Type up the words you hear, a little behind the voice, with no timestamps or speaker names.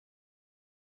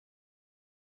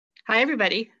Hi,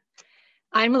 everybody.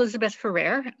 I'm Elizabeth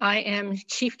Ferrer. I am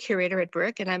Chief Curator at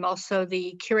BRIC, and I'm also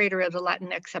the curator of the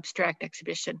Latinx Abstract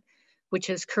exhibition, which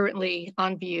is currently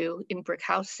on view in BRIC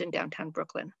House in downtown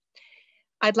Brooklyn.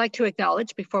 I'd like to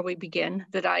acknowledge before we begin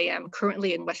that I am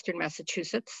currently in Western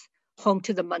Massachusetts, home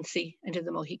to the Munsee and to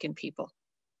the Mohican people.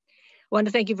 I want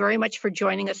to thank you very much for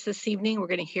joining us this evening. We're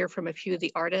going to hear from a few of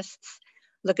the artists,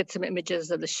 look at some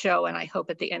images of the show, and I hope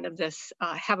at the end of this,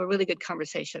 have a really good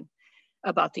conversation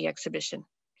about the exhibition.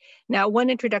 Now, one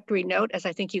introductory note, as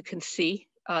I think you can see,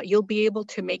 you'll be able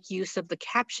to make use of the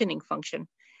captioning function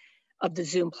of the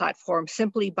Zoom platform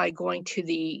simply by going to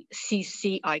the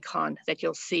CC icon that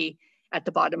you'll see at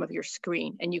the bottom of your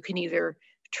screen. And you can either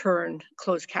turn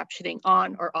closed captioning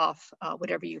on or off,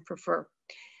 whatever you prefer.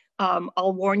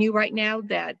 I'll warn you right now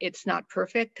that it's not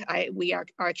perfect. We are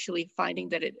actually finding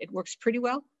that it works pretty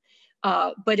well.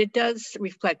 But it does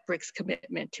reflect BRIC's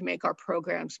commitment to make our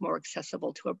programs more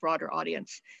accessible to a broader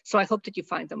audience. So I hope that you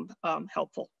find them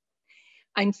helpful.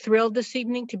 I'm thrilled this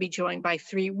evening to be joined by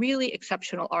three really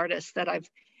exceptional artists that I've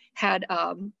had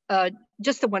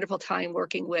just a wonderful time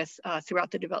working with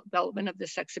throughout the development of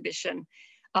this exhibition.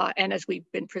 And as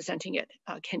we've been presenting it,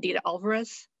 Candida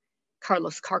Alvarez,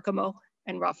 Karlos Cárcamo,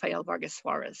 and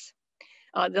Vargas-Suarez.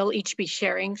 They'll each be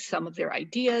sharing some of their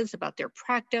ideas about their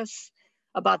practice,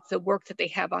 about the work that they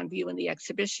have on view in the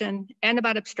exhibition, and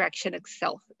about abstraction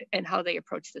itself and how they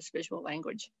approach this visual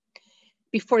language.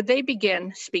 Before they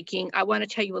begin speaking, I want to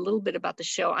tell you a little bit about the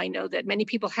show. I know that many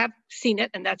people have seen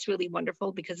it, and that's really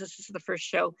wonderful because this is the first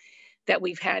show that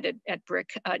we've had at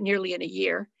BRIC nearly in a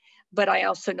year. But I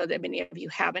also know that many of you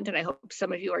haven't, and I hope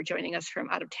some of you are joining us from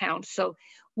out of town. So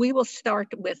we will start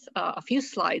with a few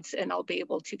slides, and I'll be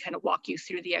able to kind of walk you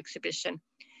through the exhibition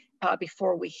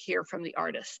before we hear from the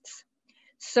artists.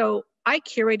 So I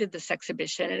curated this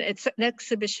exhibition, and it's an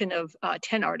exhibition of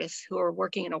 10 artists who are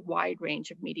working in a wide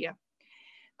range of media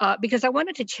because I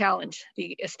wanted to challenge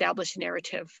the established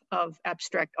narrative of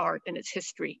abstract art and its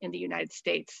history in the United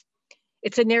States.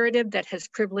 It's a narrative that has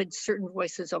privileged certain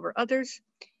voices over others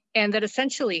and that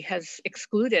essentially has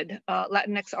excluded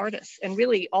Latinx artists and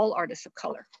really all artists of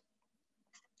color.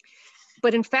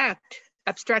 But in fact,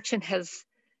 abstraction has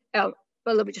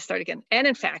well, let me just start again. And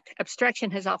in fact, abstraction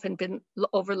has often been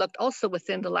overlooked also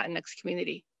within the Latinx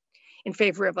community in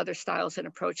favor of other styles and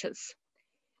approaches.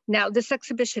 Now, this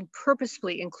exhibition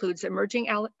purposefully includes emerging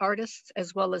artists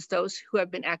as well as those who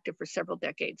have been active for several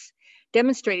decades,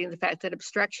 demonstrating the fact that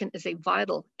abstraction is a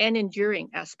vital and enduring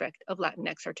aspect of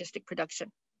Latinx artistic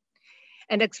production.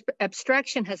 And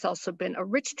abstraction has also been a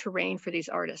rich terrain for these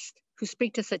artists who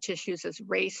speak to such issues as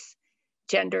race,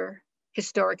 gender,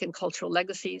 historic and cultural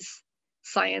legacies,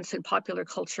 science and popular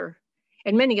culture,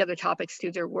 and many other topics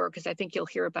through their work, as I think you'll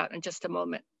hear about in just a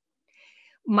moment.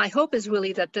 My hope is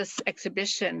really that this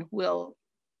exhibition will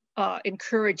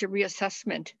encourage a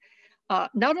reassessment,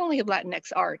 not only of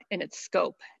Latinx art and its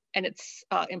scope and its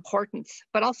importance,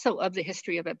 but also of the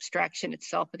history of abstraction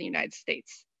itself in the United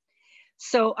States.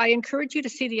 So I encourage you to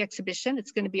see the exhibition.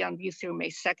 It's going to be on view through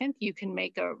May 2nd. You can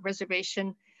make a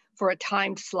reservation for a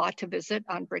timed slot to visit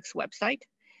on BRIC's website.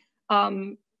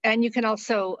 And you can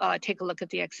also take a look at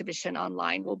the exhibition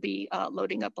online. We'll be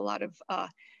loading up a lot of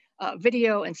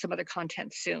video and some other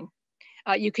content soon.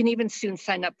 You can even soon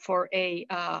sign up for a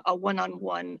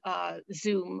one-on-one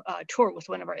Zoom tour with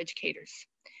one of our educators.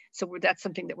 So that's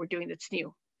something that we're doing that's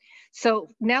new. So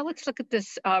now let's look at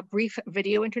this brief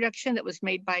video introduction that was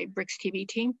made by BRIC's TV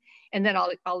team, and then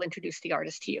I'll introduce the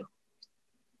artist to you.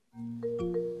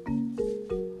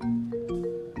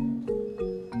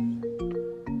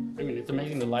 It's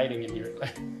amazing the lighting in here.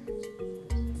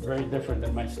 Very different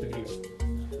than my studio.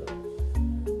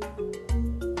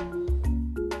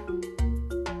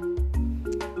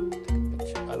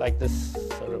 I like this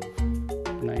sort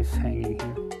of nice hanging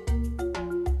here.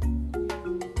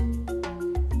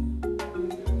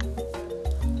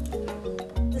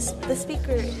 The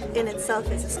speaker in itself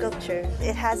is a sculpture.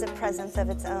 It has a presence of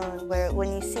its own where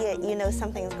when you see it, you know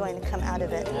something is going to come out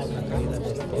of it.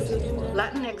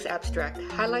 Latinx Abstract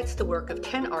highlights the work of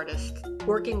 10 artists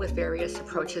working with various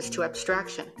approaches to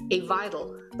abstraction, a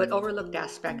vital but overlooked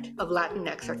aspect of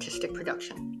Latinx artistic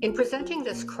production. In presenting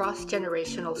this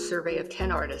cross-generational survey of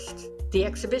 10 artists, the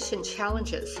exhibition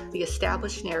challenges the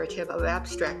established narrative of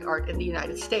abstract art in the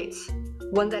United States,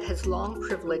 one that has long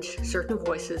privileged certain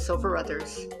voices over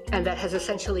others, and that has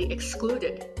essentially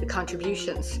excluded the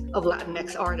contributions of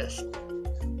Latinx artists.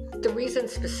 The reason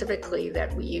specifically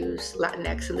that we use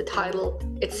Latinx in the title,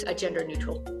 it's a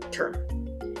gender-neutral term.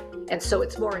 And so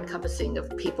it's more encompassing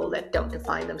of people that don't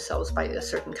define themselves by a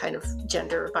certain kind of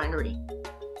gender binary.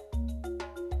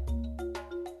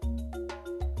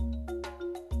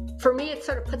 For me, it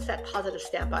sort of puts that positive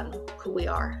stamp on who we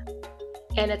are.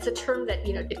 And it's a term that,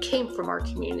 it came from our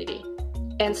community.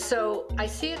 And so I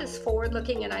see it as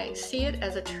forward-looking, and I see it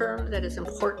as a term that is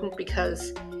important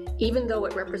because even though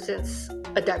it represents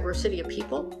a diversity of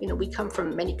people, we come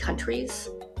from many countries,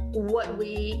 what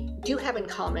we do have in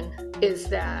common is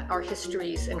that our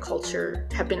histories and culture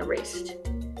have been erased.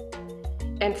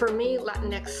 And for me,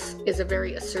 Latinx is a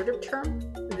very assertive term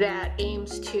that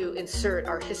aims to insert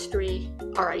our history,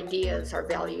 our ideas, our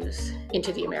values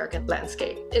into the American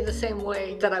landscape in the same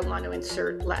way that I want to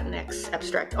insert Latinx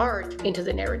abstract art into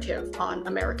the narrative on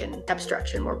American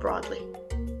abstraction more broadly.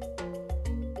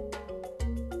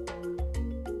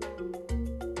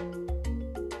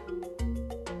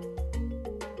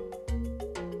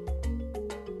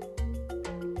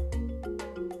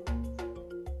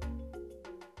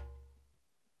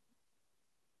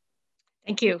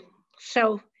 Thank you.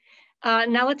 So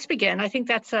now let's begin. I think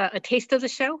that's a taste of the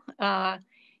show,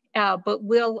 but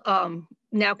we'll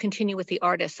now continue with the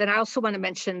artists. And I also want to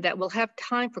mention that we'll have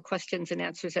time for questions and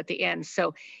answers at the end.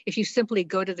 So if you simply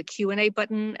go to the Q&A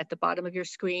button at the bottom of your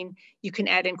screen, you can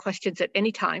add in questions at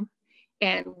any time,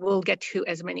 and we'll get to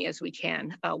as many as we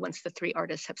can once the three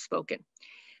artists have spoken.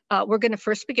 We're going to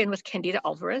first begin with Candida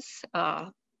Alvarez.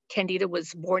 Candida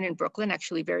was born in Brooklyn,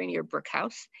 actually very near BRIC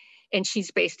House. And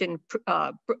she's based in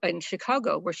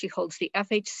Chicago, where she holds the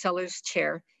F.H. Sellers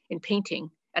Chair in Painting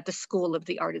at the School of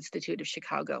the Art Institute of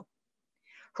Chicago.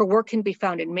 Her work can be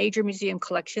found in major museum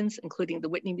collections, including the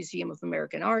Whitney Museum of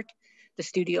American Art, the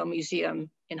Studio Museum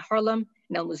in Harlem,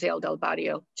 and El Museo del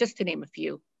Barrio, just to name a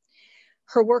few.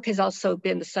 Her work has also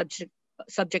been the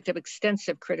subject of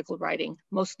extensive critical writing,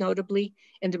 most notably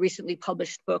in the recently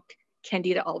published book,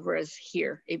 Candida Alvarez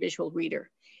Here, a Visual Reader.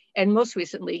 And most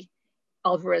recently,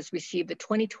 Alvarez received the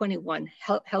 2021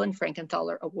 Helen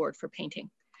Frankenthaler Award for Painting.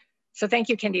 So thank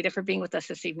you, Candida, for being with us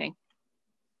this evening.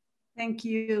 Thank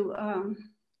you.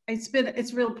 It's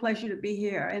a real pleasure to be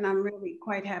here, and I'm really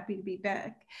quite happy to be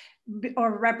back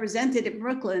or represented in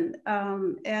Brooklyn.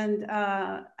 And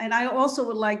I also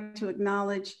would like to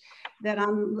acknowledge that I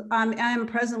am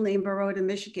presently in Baroda,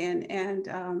 Michigan,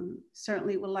 and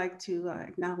certainly would like to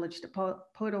acknowledge the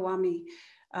Potawatomi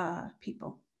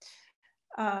people.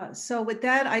 So with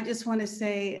that, I just want to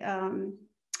say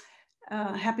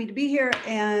happy to be here,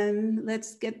 and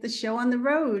let's get the show on the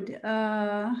road.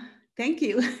 Thank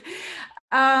you.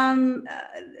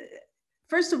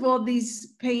 First of all,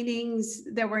 these paintings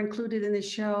that were included in the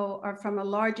show are from a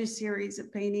larger series of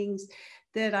paintings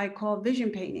that I call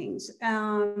vision paintings.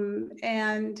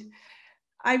 And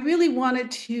I really wanted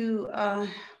to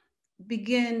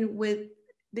begin with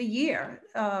the year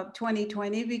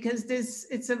 2020, because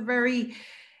it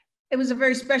was a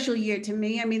very special year to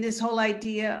me. I mean, this whole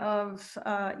idea of,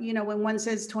 when one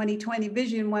says 2020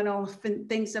 vision, one often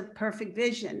thinks of perfect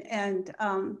vision. And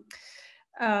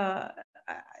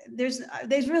there's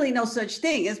really no such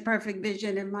thing as perfect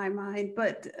vision in my mind,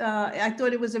 but I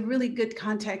thought it was a really good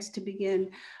context to begin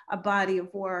a body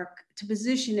of work, to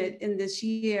position it in this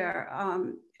year,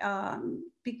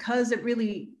 because it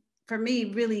really, for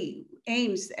me, really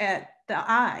aims at the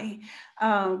eye,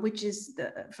 which is,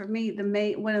 for me,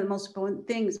 one of the most important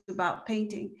things about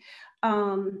painting.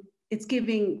 It's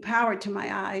giving power to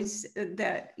my eyes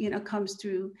that, comes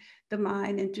through the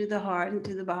mind and through the heart and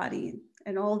through the body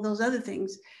and all those other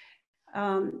things.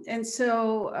 And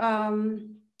so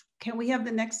can we have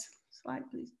the next slide,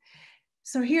 please?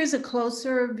 So here's a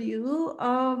closer view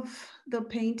of the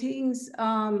paintings.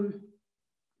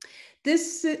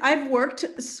 I've worked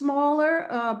smaller,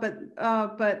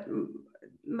 but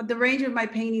the range of my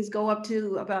paintings go up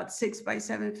to about 6 by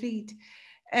 7 feet.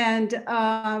 And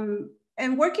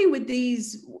working with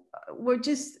these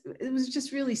it was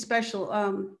just really special.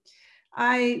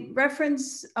 I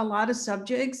reference a lot of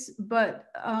subjects,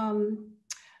 but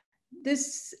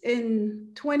this in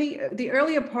the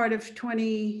earlier part of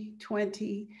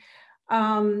 2020,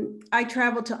 I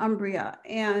traveled to Umbria,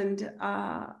 and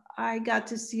I got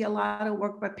to see a lot of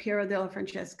work by Piero della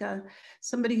Francesca,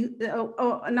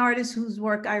 an artist whose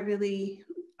work I really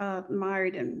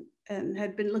admired and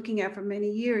had been looking at for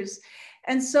many years.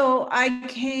 And so I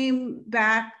came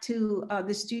back to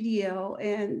the studio,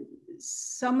 and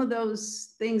some of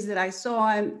those things that I saw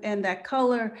and that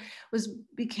color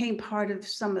became part of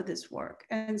some of this work.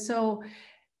 And so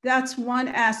that's one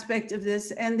aspect of this.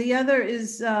 And the other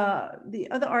is, the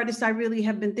other artist I really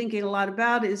have been thinking a lot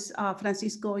about is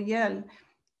Francisco Oyel,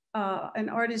 an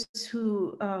artist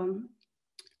who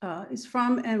is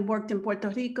from and worked in Puerto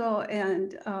Rico.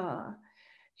 And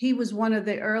he was one of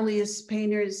the earliest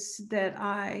painters that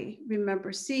I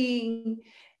remember seeing.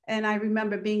 And I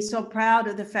remember being so proud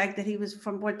of the fact that he was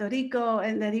from Puerto Rico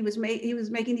and that he was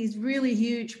making these really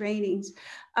huge paintings.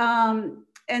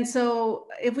 And so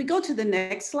if we go to the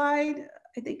next slide,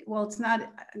 I think, well, it's not,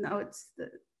 no, it's the,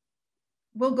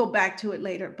 we'll go back to it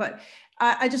later, but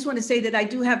I just want to say that I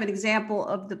do have an example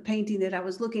of the painting that I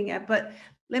was looking at, but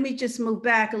let me just move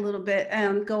back a little bit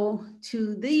and go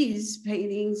to these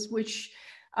paintings, which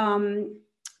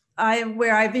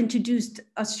where I've introduced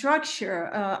a structure,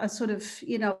 a sort of,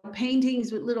 you know,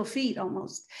 paintings with little feet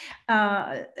almost.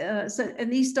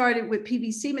 And these started with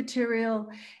PVC material.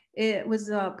 It was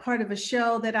a part of a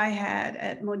show that I had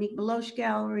at Monique Meloche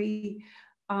Gallery.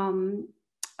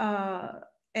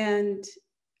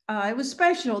 It was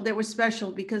special. They were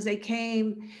special because they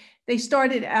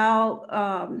started out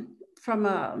from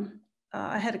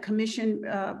I had a commission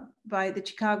by the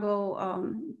Chicago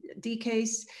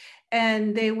D-Case,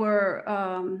 and they were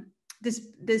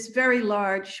this very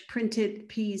large printed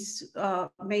piece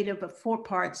made up of 4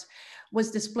 parts was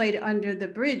displayed under the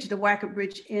bridge, the Wacker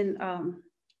Bridge in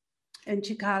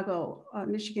Chicago,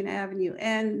 Michigan Avenue,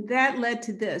 and that led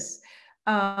to this.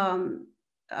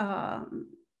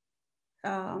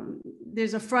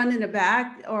 There's a front and a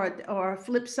back, or a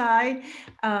flip side,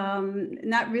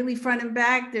 not really front and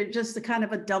back. They're just a kind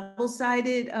of a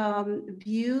double-sided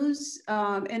views,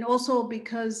 and also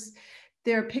because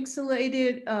they're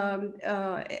pixelated,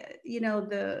 you know,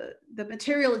 the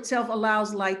material itself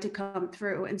allows light to come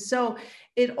through, and so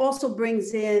it also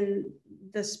brings in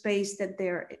the space that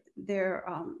they're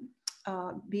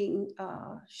being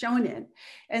shown in.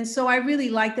 And so I really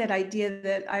like that idea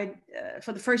that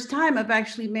for the first time, I've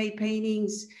actually made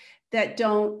paintings that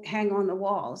don't hang on the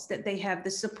walls, that they have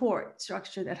the support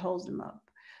structure that holds them up.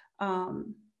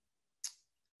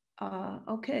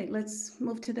 Okay, let's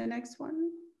move to the next one.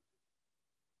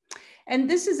 And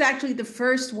this is actually the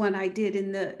first one I did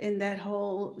in that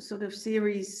whole sort of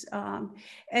series.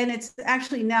 And it's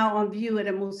actually now on view at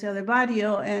a Museo del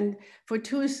Barrio. And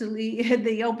fortuitously,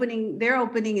 their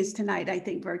opening is tonight. I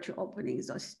think virtual opening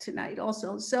is tonight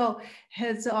also. So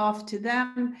heads off to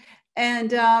them.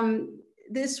 And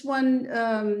this one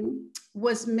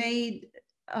was made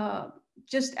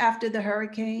just after the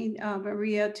Hurricane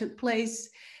Maria took place.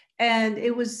 And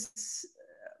it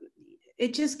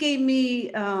just gave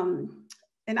me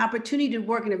an opportunity to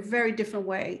work in a very different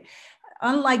way.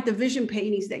 Unlike the vision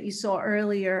paintings that you saw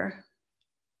earlier,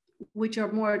 which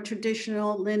are more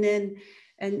traditional linen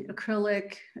and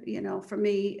acrylic, you know, for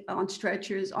me on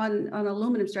stretchers, on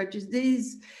aluminum stretchers,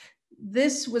 this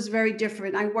was very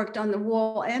different. I worked on the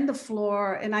wall and the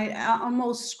floor, and I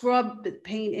almost scrubbed the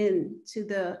paint into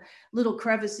the little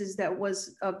crevices that were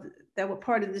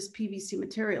part of this PVC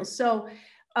material. So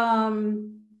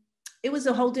it was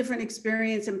a whole different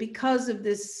experience. And because of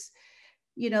this,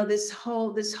 you know, this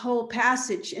whole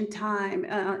passage in time,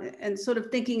 and sort of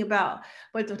thinking about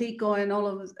Puerto Rico and all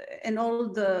of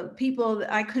the people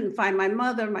that I couldn't find, my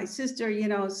mother, my sister, you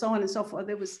know, so on and so forth.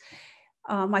 There was,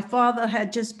 my father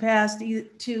had just passed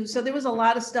too. So there was a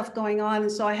lot of stuff going on.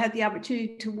 And so I had the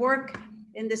opportunity to work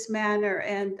in this manner,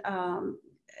 and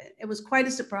it was quite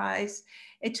a surprise.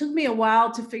 It took me a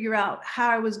while to figure out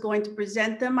how I was going to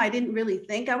present them. I didn't really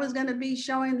think I was going to be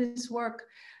showing this work,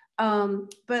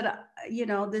 but you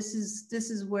know, this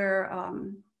is where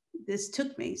this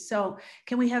took me. So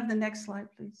can we have the next slide,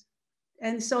 please?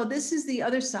 And so this is the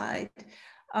other side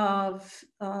of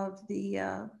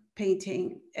the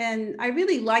painting, and I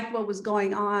really liked what was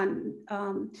going on.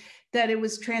 That it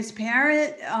was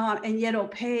transparent and yet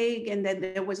opaque, and that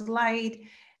there was light.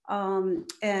 And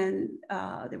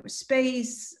there was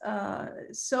space.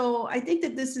 So I think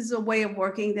that this is a way of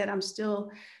working that I'm still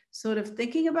sort of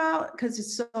thinking about, because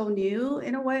it's so new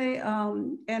in a way.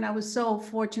 And I was so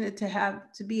fortunate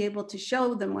to be able to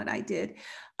show them what I did.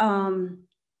 So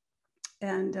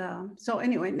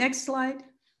anyway, next slide.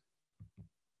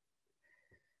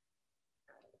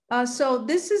 So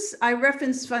this is, I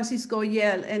referenced Francisco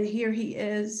Yel, and here he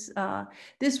is.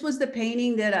 This was the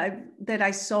painting that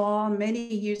I saw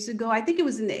many years ago. I think it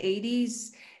was in the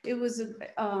 80s. It was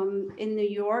in New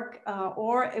York,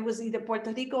 or it was either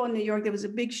Puerto Rico or New York. There was a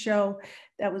big show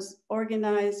that was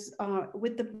organized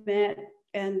with the Met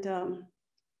and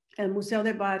Museo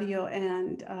del Barrio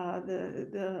and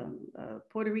the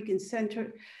Puerto Rican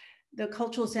Center, the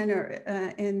cultural center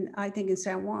I think in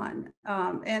San Juan.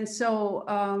 And so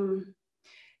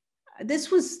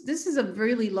this is a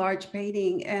really large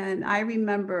painting, and I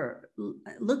remember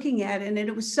looking at it, and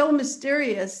it was so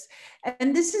mysterious.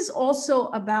 And this is also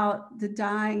about the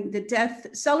death,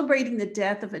 celebrating the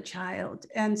death of a child.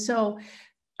 And so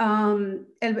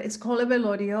it's called El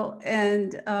Velorio,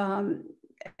 and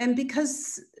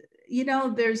because, you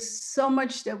know, there's so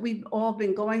much that we've all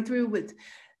been going through with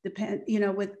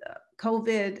with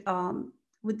COVID,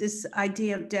 with this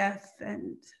idea of death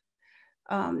and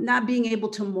not being able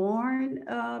to mourn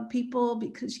people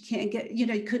because you can't get, you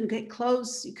couldn't get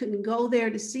close, you couldn't go there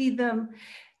to see them.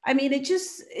 I mean, it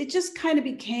just kind of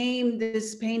became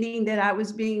this painting that I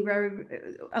was being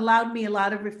allowed me a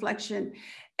lot of reflection.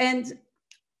 And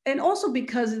also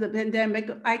because of the pandemic,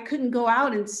 I couldn't go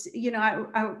out and,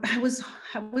 I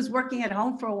was working at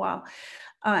home for a while.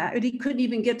 He couldn't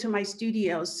even get to my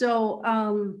studio. So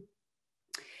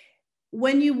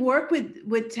when you work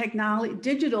with technology,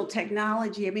 digital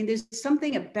technology, I mean, there's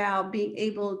something about being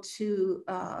able to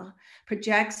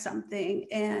project something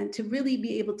and to really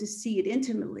be able to see it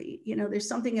intimately. There's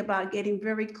something about getting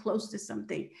very close to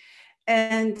something.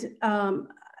 And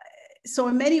so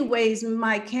in many ways,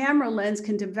 my camera lens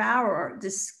can devour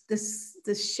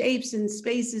the shapes and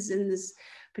spaces in this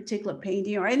particular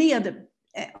painting or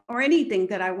anything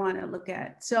that I want to look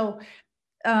at. So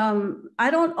I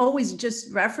don't always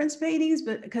just reference paintings,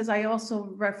 but because I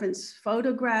also reference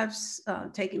photographs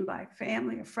taken by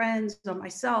family or friends or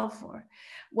myself or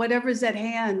whatever's at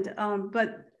hand.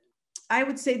 But I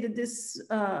would say that this,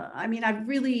 I've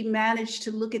really managed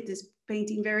to look at this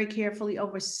painting very carefully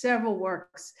over several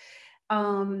works.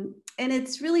 And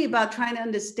it's really about trying to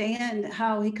understand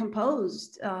how he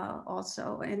composed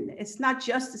also. And it's not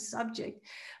just the subject,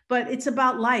 but it's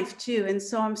about life too. And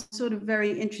so I'm sort of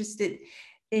very interested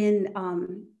in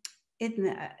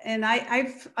that. And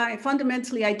I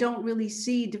fundamentally, I don't really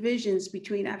see divisions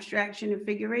between abstraction and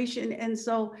figuration. And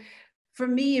so for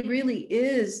me, it really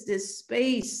is this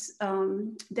space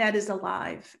that is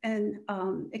alive. And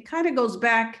it kind of goes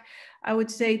back, I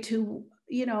would say, to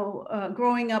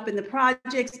growing up in the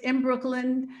projects in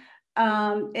Brooklyn,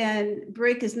 and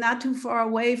BRIC is not too far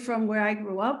away from where I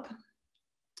grew up.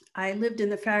 I lived in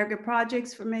the Farragut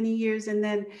projects for many years and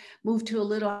then moved to a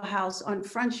little house on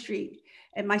Front Street.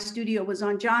 And my studio was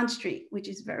on John Street, which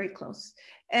is very close.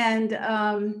 And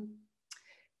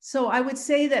so I would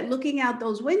say that looking out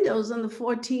those windows on the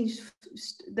 14th,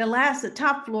 the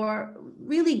top floor,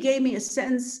 really gave me a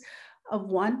sense of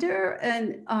wonder.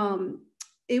 And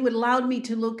it would allow me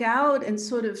to look out and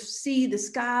sort of see the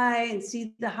sky and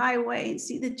see the highway and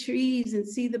see the trees and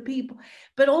see the people.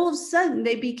 But all of a sudden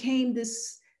they became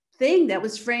this thing that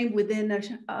was framed within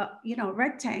a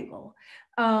rectangle.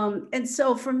 And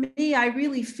so for me, I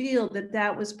really feel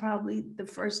that was probably the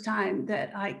first time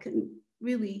that I can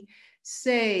really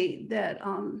say that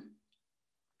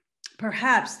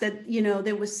perhaps that,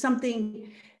 there was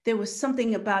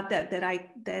something about that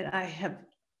I have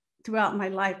throughout my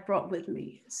life brought with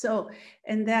me. So,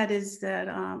 and that is that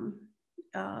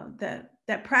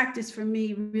that practice for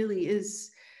me really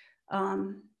is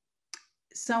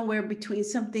somewhere between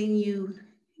something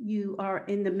you are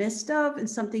in the midst of and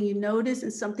something you notice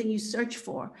and something you search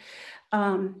for.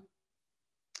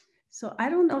 So I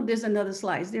don't know if there's another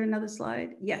slide. Is there another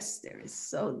slide? Yes, there is.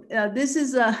 So this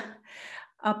is a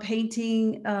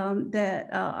painting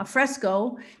a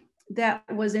fresco that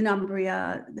was in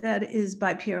Umbria, that is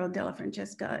by Piero della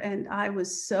Francesca. And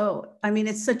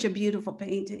it's such a beautiful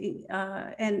painting.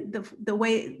 And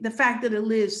the fact that it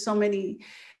lives so many,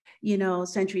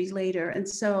 centuries later. And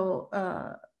so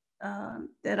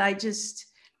that I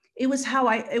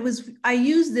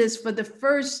used this for the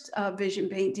first vision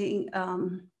painting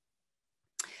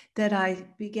that I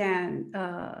began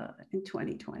in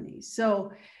 2020.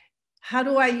 So how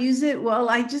do I use it? Well,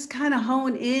 I just kind of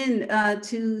hone in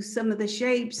to some of the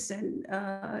shapes, and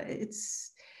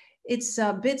it's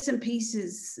bits and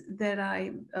pieces that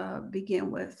I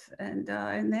begin with, and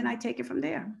then I take it from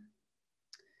there.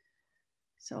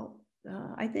 So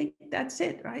I think that's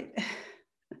it, right?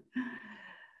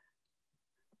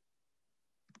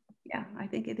 Yeah, I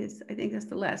think it is. I think that's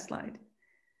the last slide.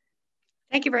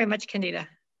 Thank you very much, Candida.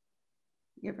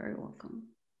 You're very welcome.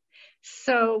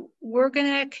 So we're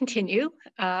going to continue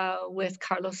with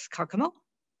Karlos Cárcamo.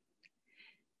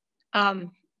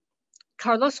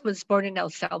 Karlos was born in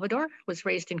El Salvador, was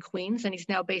raised in Queens, and he's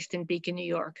now based in Beacon, New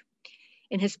York.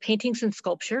 In his paintings and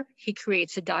sculpture, he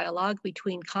creates a dialogue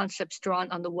between concepts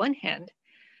drawn on the one hand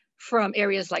from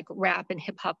areas like rap and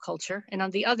hip hop culture, and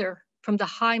on the other from the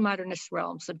high modernist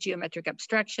realms of geometric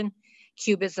abstraction,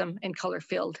 cubism, and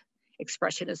color-filled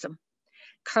expressionism.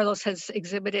 Karlos has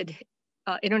exhibited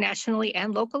internationally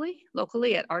and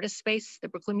locally at Artist Space, the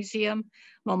Brooklyn Museum,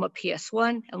 MoMA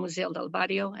PS1, El Museo del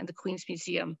Barrio, and the Queens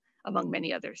Museum, among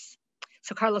many others.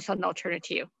 So Karlos, I'll now turn it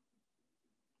to you.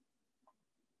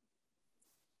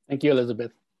 Thank you,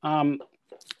 Elizabeth.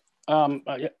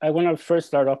 I want to first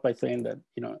start off by saying that,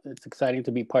 it's exciting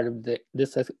to be part of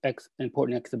this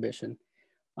important exhibition.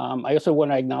 I also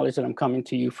want to acknowledge that I'm coming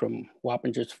to you from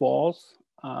Wappingers Falls,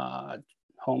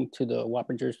 home to the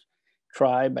Wappingers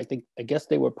tribe. I guess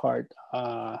they were part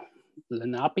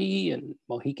Lenape and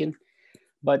Mohican.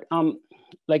 But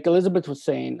like Elizabeth was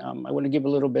saying, I want to give a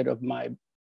little bit of my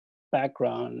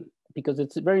background because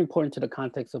it's very important to the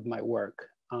context of my work.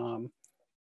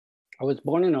 I was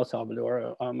born in El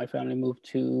Salvador. My family moved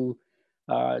to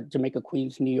Jamaica,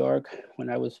 Queens, New York when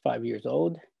I was 5 years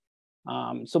old.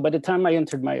 So by the time I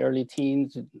entered my early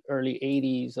teens, early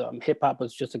 80s, hip hop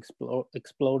was just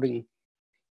exploding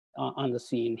on the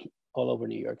scene all over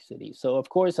New York City. So of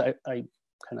course I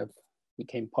kind of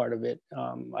became part of it.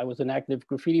 I was an active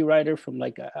graffiti writer from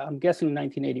I'm guessing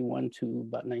 1981 to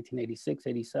about 1986,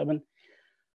 87.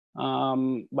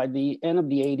 By the end of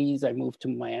the 80s, I moved to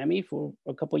Miami for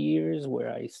a couple of years where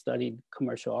I studied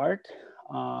commercial art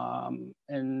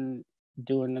and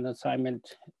doing an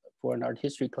assignment for an art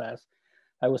history class.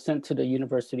 I was sent to the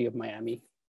University of Miami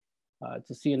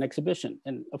to see an exhibition.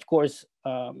 And of course,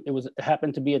 it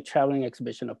happened to be a traveling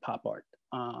exhibition of pop art.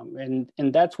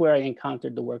 And that's where I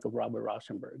encountered the work of Robert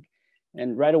Rauschenberg.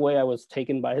 And right away, I was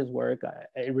taken by his work.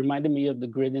 It reminded me of the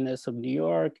grittiness of New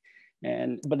York.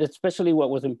 But especially what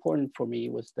was important for me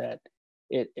was that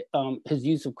his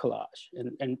use of collage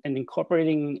and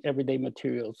incorporating everyday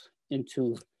materials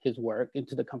into his work,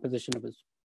 into the composition of his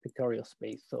pictorial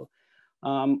space. So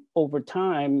over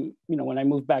time, when I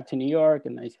moved back to New York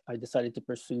and I decided to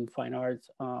pursue fine arts,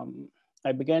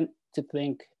 I began to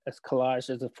think as collage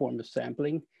as a form of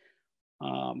sampling.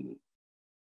 And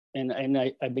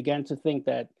I began to think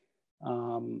that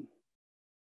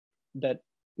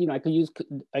I could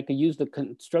use the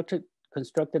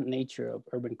constructed nature of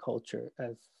urban culture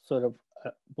as sort of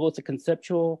both a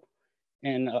conceptual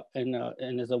and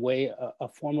as a way, a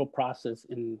formal process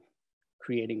in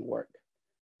creating work.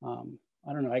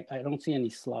 I don't know, I don't see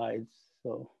any slides,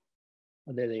 so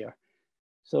there they are.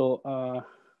 So,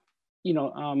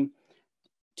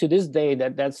 to this day,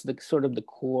 that's the sort of the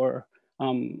core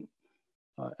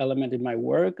element in my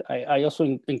work. I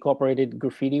also incorporated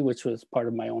graffiti, which was part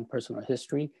of my own personal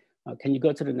history. Can you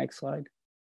go to the next slide?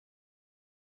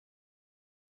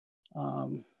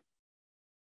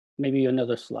 Maybe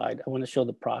another slide. I want to show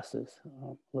the process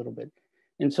a little bit.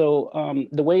 And so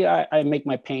the way I make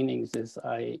my paintings is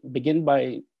I begin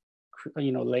by,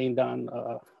 laying down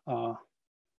a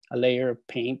layer of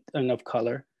paint and of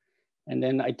color. And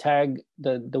then I tag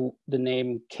the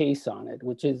name Case on it,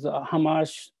 which is a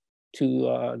homage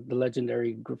to the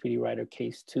legendary graffiti writer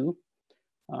Case 2,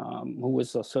 who was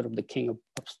sort of the king of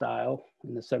style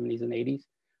in the 70s and 80s.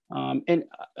 And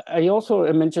I also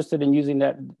am interested in using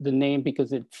the name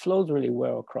because it flows really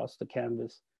well across the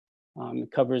canvas.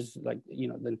 It covers the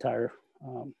entire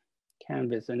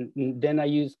canvas. And then I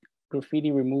use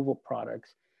graffiti removal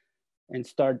products and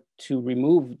start to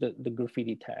remove the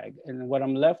graffiti tag. And what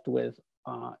I'm left with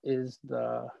is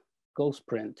the ghost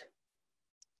print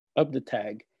of the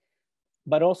tag.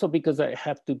 But also because I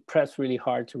have to press really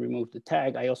hard to remove the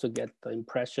tag, I also get the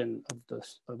impression of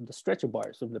the stretcher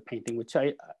bars of the painting, which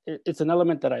it's an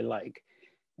element that I like.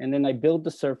 And then I build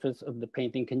the surface of the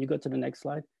painting. Can you go to the next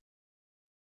slide?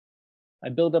 I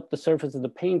build up the surface of the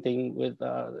painting with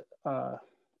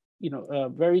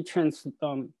very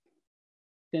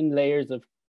thin layers of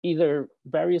either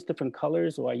various different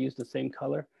colors, or I use the same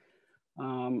color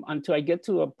until I get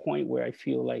to a point where I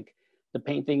feel like the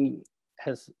painting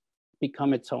has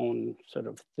become its own sort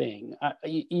of thing.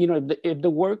 If the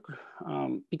work,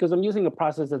 because I'm using a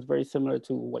process that's very similar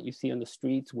to what you see on the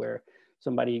streets where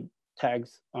somebody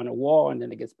tags on a wall and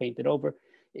then it gets painted over.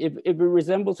 If it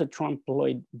resembles a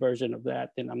trompe-l'oeil version of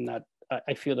that, then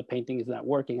I feel the painting is not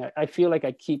working. I feel like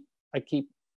I keep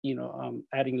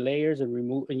adding layers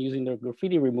and using the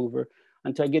graffiti remover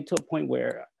until I get to a point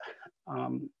where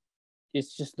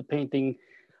it's just the painting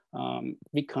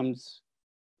becomes,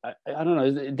 I don't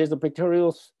know, there's a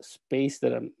pictorial space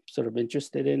that I'm sort of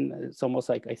interested in. It's almost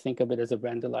like I think of it as a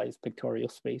vandalized pictorial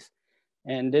space.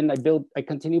 And then I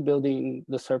continue building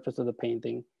the surface of the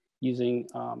painting using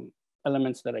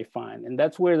elements that I find. And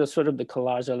that's where the sort of the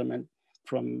collage element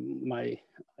from my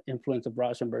influence of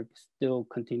Rauschenberg still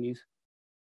continues,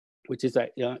 which is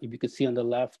that, if you could see on the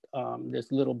left,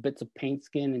 there's little bits of paint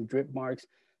skin and drip marks.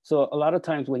 So a lot of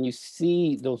times when you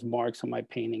see those marks on my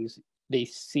paintings, they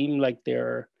seem like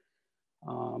they're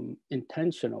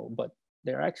intentional, but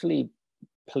they're actually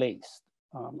placed.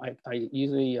 I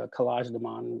usually collage them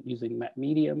on using matte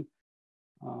medium.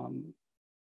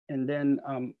 And then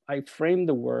I frame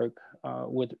the work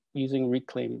with using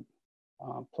reclaimed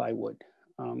plywood.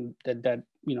 that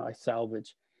you know, I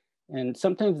salvage. And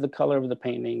sometimes the color of the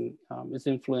painting is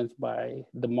influenced by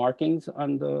the markings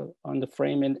on the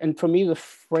frame. And for me, the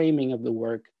framing of the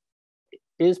work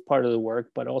is part of the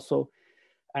work, but also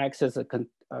acts as a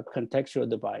contextual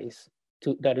device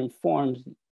that informs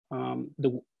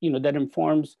that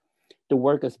informs the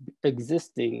work as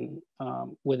existing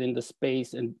within the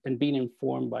space and being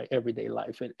informed by everyday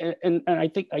life. And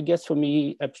I guess for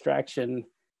me, abstraction,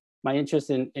 my interest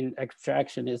in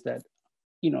abstraction is that,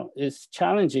 you know, is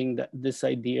challenging this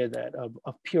idea that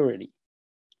of purity,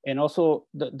 and also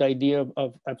the idea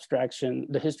of abstraction,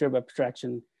 the history of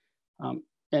abstraction,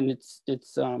 and it's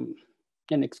an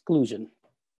exclusion,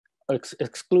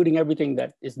 excluding everything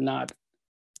that is not,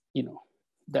 you know,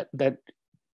 that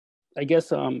I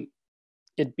guess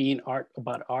it being art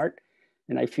about art,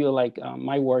 and I feel like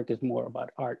my work is more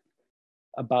about art,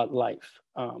 about life,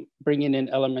 bringing in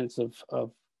elements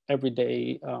of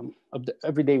everyday of the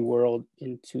everyday world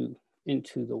into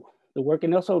the work,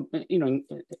 and also, you know,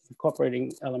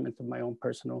 incorporating elements of my own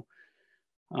personal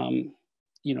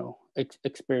you know,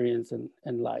 experience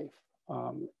and life.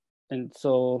 And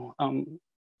so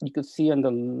you could see on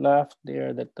the left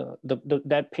there that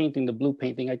that painting, the blue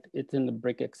painting, it's in the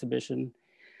BRIC exhibition.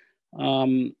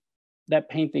 That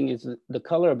painting is, the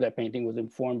color of that painting was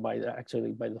informed by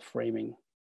actually by the framing.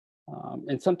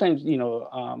 And sometimes, you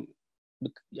know,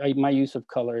 my use of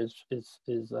color is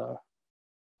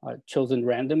chosen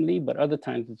randomly, but other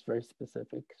times it's very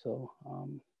specific. So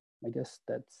I guess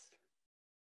that's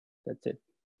it.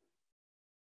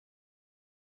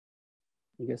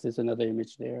 I guess there's another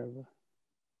image there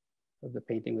of the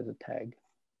painting with a tag.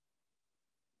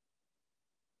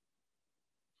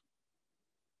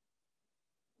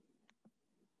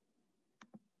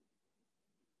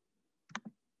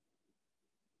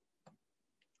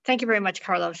 Thank you very much,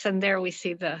 Karlos. And there we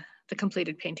see the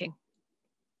completed painting.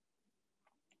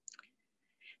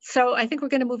 So I think we're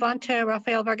going to move on to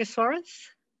Rafael Vargas-Suarez.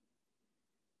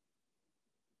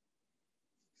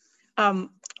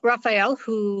 Rafael,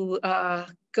 who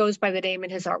goes by the name in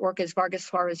his artwork as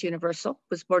Vargas-Suarez Universal,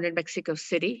 was born in Mexico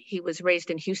City. He was raised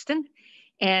in Houston,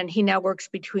 and he now works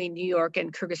between New York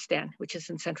and Kyrgyzstan, which is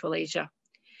in Central Asia.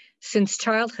 Since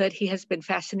childhood, he has been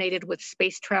fascinated with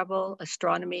space travel,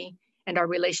 astronomy, and our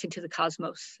relation to the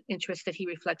cosmos, interests that he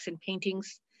reflects in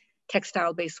paintings,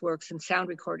 textile-based works, and sound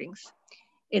recordings.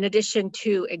 In addition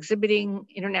to exhibiting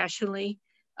internationally,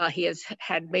 he has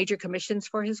had major commissions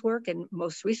for his work, and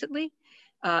most recently,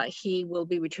 he will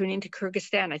be returning to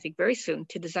Kyrgyzstan, I think very soon,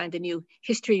 to design the new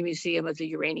History Museum of the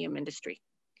Uranium Industry.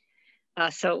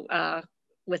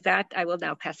 With that, I will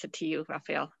now pass it to you,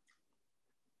 Rafael.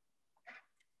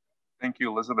 Thank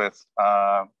you, Elizabeth.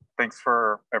 Thanks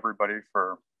for everybody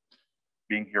for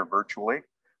being here virtually.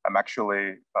 I'm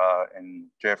actually in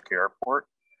JFK Airport,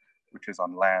 which is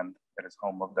on land that is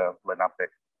home of the Lenape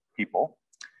people.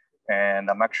 And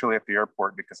I'm actually at the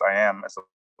airport because I am, as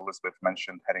Elizabeth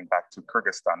mentioned, heading back to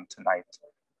Kyrgyzstan tonight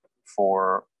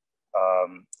for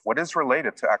what is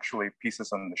related to actually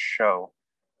pieces on the show.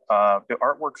 The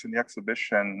artworks in the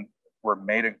exhibition were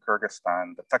made in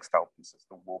Kyrgyzstan, the textile pieces,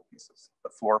 the wool pieces, the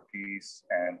floor piece,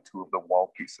 and 2 of the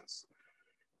wall pieces.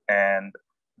 And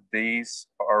these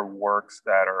are works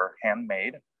that are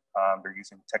handmade. They're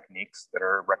using techniques that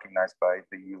are recognized by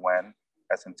the UN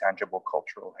as intangible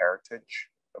cultural heritage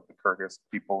of the Kyrgyz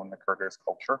people and the Kyrgyz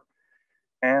culture.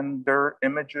 And their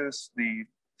images, the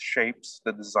shapes,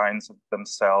 the designs of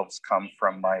themselves come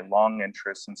from my long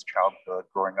interest since childhood,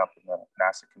 growing up in the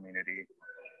NASA community,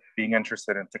 being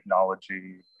interested in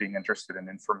technology, being interested in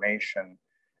information,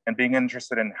 and being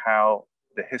interested in how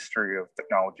the history of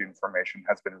technology information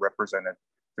has been represented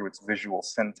through its visual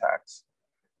syntax.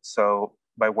 So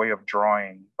by way of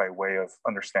drawing, by way of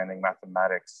understanding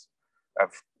mathematics,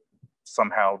 I've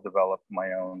somehow developed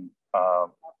my own,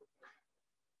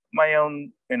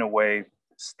 in a way,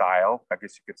 style, I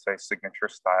guess you could say signature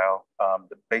style.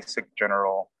 The basic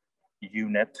general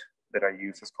unit that I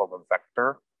use is called a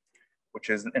vector, which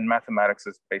is in mathematics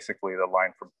is basically the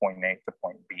line from point A to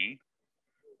point B.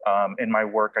 In my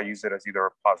work, I use it as either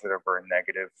a positive or a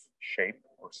negative shape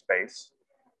or space.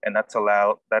 And that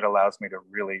allows me to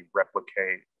really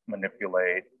replicate,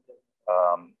 manipulate,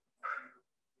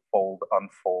 fold,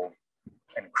 unfold,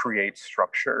 and create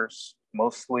structures.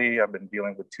 Mostly I've been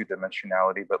dealing with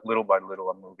 2-dimensionality, but little by little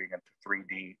I'm moving into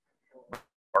 3D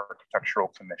architectural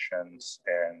commissions.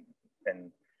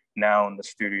 And now in the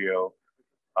studio,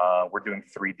 we're doing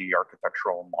 3D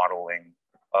architectural modeling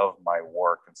of my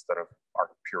work instead of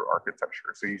pure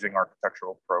architecture. So using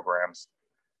architectural programs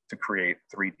to create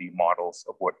 3D models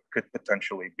of what could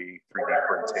potentially be 3D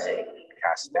printing,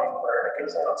 casting,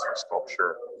 making molds for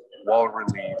sculpture, wall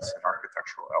reliefs, and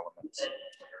architectural elements.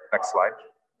 Next slide.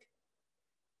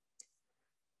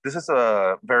 This is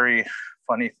a very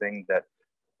funny thing that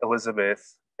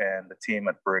Elizabeth and the team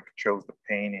at BRIC chose the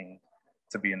painting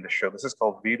to be in the show. This is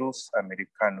called Virus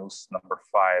Americanus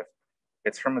 #5.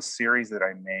 It's from a series that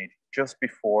I made just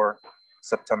before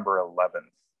September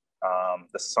 11th,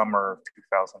 the summer of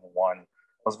 2001. I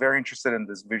was very interested in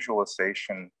this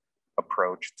visualization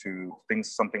approach to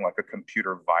things, something like a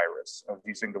computer virus. I was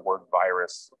using the word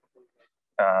virus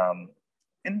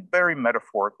in very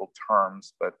metaphorical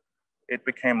terms, but it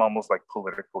became almost like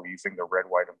political, using the red,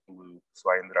 white, and blue.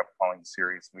 So I ended up calling the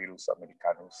series Virus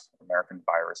Americanus, American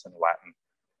Virus in Latin.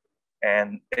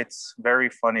 And it's very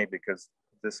funny because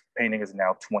this painting is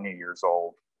now 20 years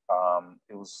old.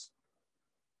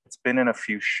 It's been in a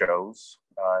few shows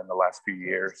in the last few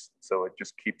years. So it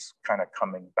just keeps kind of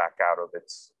coming back out of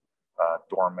its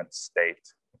dormant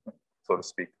state, so to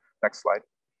speak. Next slide.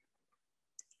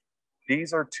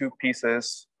 These are two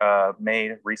pieces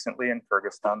made recently in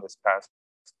Kyrgyzstan this past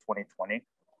 2020.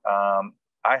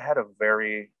 I had a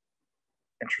very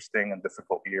interesting and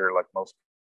difficult year, like most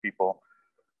people.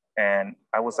 And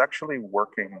I was actually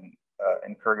working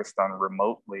in Kyrgyzstan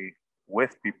remotely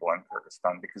with people in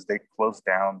Kyrgyzstan because they closed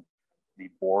down the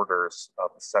borders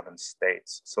of the 7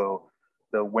 states. So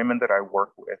the women that I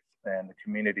work with and the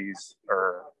communities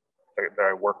that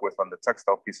I work with on the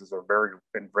textile pieces are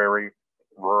in very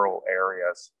rural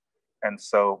areas. And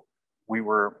so we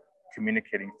were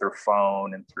communicating through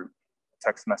phone and through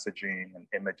text messaging and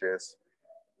images.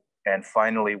 And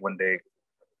finally, when they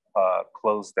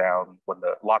closed down, when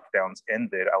the lockdowns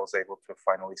ended, I was able to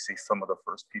finally see some of the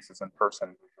first pieces in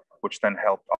person, which then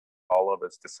helped all of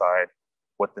us decide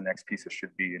what the next pieces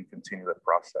should be and continue the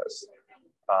process.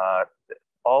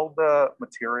 All the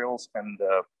materials and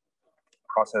the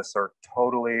process are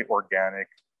totally organic,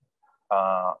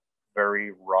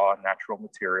 very raw, natural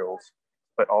materials,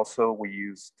 but also we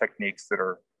use techniques that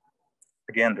are,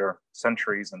 again, they're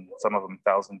centuries and some of them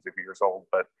thousands of years old,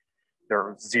 but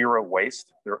they're zero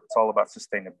waste. It's all about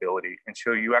sustainability. And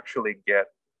so you actually get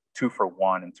 2 for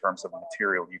 1 in terms of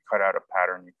material. You cut out a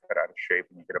pattern, you cut out a shape,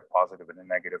 and you get a positive and a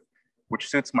negative, which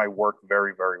suits my work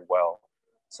very, very well.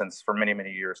 Since for many,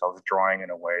 many years, I was drawing in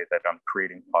a way that I'm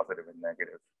creating positive and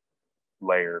negative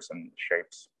layers and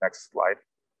shapes. Next slide.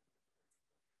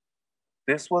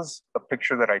 This was a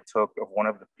picture that I took of one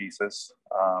of the pieces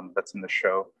that's in the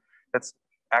show. That's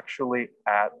actually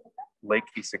at Lake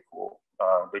Isikul,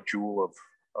 the jewel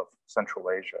of Central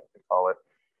Asia, they call it.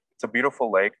 It's a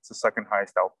beautiful lake. It's the 2nd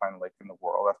highest alpine lake in the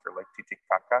world after Lake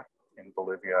Titicaca in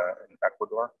Bolivia and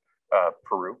Ecuador,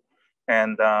 Peru.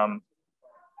 And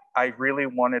I really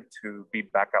wanted to be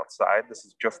back outside. This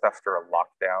is just after a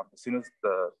lockdown. As soon as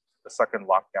the 2nd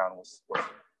lockdown was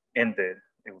ended,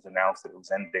 it was announced that it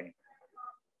was ending.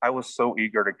 I was so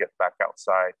eager to get back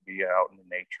outside, be out in the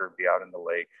nature, be out in the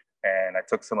lake. And I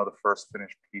took some of the first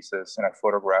finished pieces and I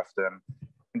photographed them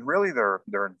and really their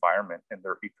environment and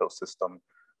their ecosystem.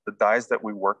 The dyes that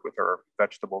we work with are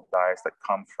vegetable dyes that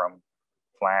come from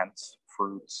plants,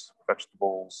 fruits,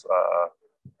 vegetables,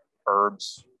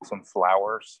 herbs, some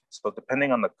flowers. So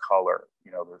depending on the color,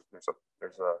 you know,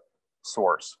 there's a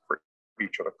source for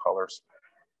each of the colors.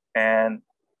 And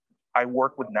I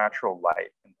work with natural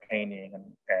light and painting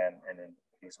and in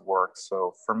these works.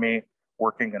 So for me,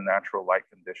 working in natural light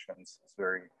conditions is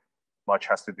very much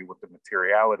has to do with the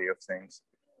materiality of things,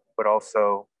 but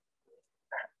also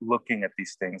looking at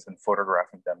these things and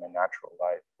photographing them in natural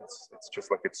light. It's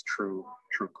just like it's true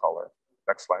color.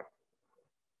 Next slide.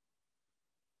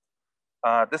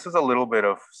 This is a little bit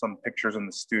of some pictures in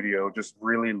the studio, just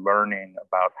really learning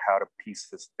about how to piece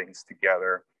these things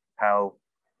together, how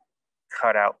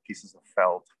cut out pieces of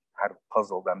felt, how to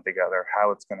puzzle them together,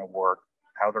 how it's going to work,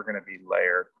 how they're going to be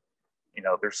layered. You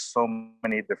know, there's so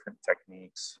many different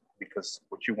techniques because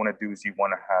what you want to do is you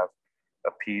want to have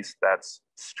a piece that's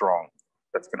strong,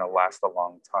 that's going to last a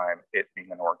long time, it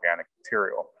being an organic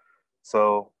material.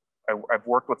 So I've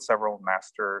worked with several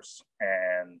masters,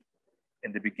 and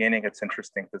in the beginning, it's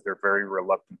interesting because they're very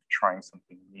reluctant to trying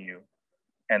something new.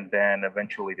 And then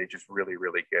eventually they just really,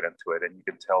 really get into it. And you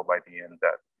can tell by the end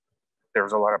that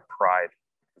there's a lot of pride,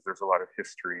 because there's a lot of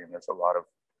history and there's a lot of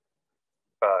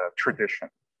tradition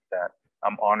that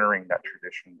I'm honoring that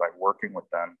tradition by working with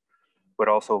them, but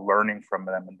also learning from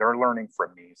them and they're learning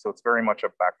from me. So it's very much a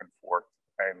back and forth.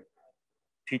 I'm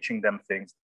teaching them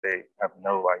things they have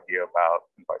no idea about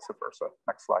and vice versa.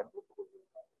 Next slide.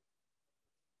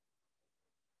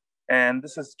 And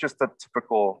this is just a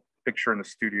typical picture in the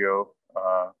studio.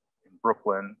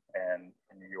 Brooklyn and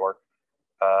in New York,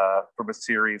 from a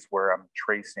series where I'm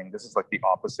tracing, this is like the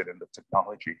opposite end of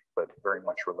technology, but very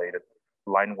much related,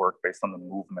 line work based on the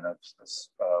movement of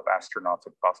astronauts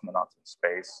and cosmonauts in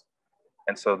space.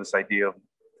 And so this idea of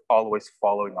always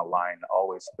following a line,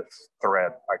 always this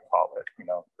thread, I call it, you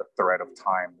know, the thread of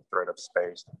time, the thread of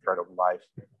space, the thread of life,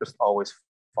 just always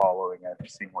following it and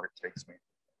seeing where it takes me.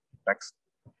 Next.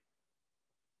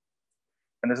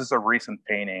 And this is a recent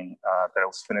painting that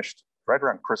was finished right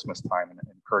around Christmas time in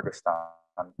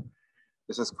Kyrgyzstan.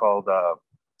 This is called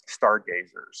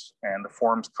Stargazers. And the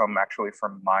forms come actually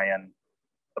from Mayan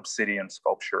obsidian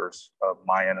sculptures of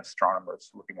Mayan astronomers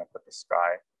looking up at the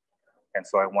sky. And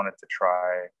so I wanted to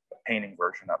try a painting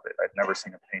version of it. I'd never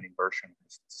seen a painting version of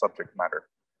this subject matter.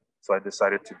 So I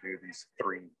decided to do these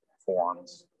 3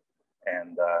 forms.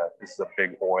 And this is a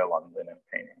big oil on linen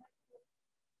painting.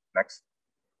 Next.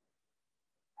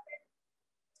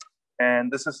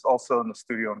 And this is also in the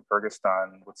studio in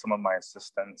Kyrgyzstan with some of my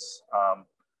assistants,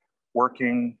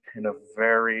 working in a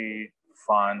very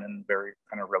fun and very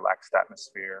kind of relaxed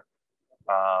atmosphere.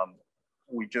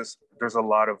 There's a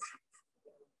lot of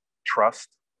trust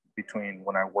between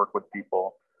when I work with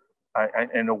people.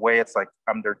 In a way, it's like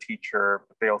I'm their teacher,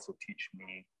 but they also teach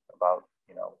me about,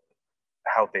 you know,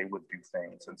 how they would do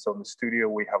things. And so in the studio,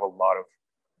 we have a lot of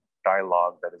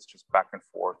dialogue that is just back and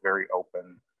forth, very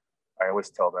open. I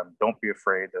always tell them, don't be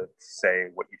afraid to say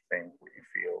what you think, what you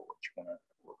feel, what you want to,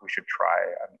 what we should try.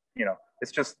 And, you know,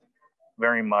 it's just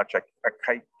very much,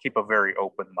 I keep a very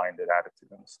open-minded attitude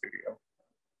in the studio.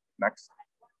 Next.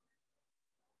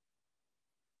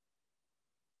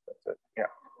 That's it, yeah.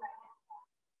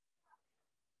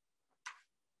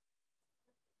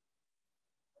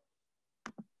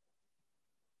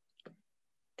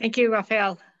 Thank you,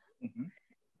 Rafael. Mm-hmm.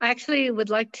 I actually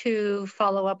would like to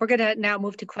follow up. We're going to now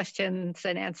move to questions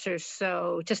and answers.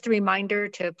 So just a reminder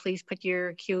to please put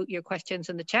your questions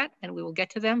in the chat and we will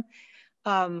get to them.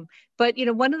 But, you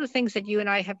know, one of the things that you and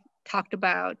I have talked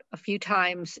about a few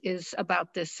times is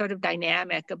about this sort of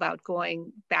dynamic about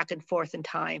going back and forth in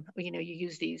time. You know, you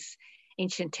use these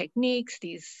ancient techniques,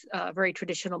 these very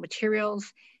traditional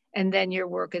materials, and then your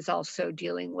work is also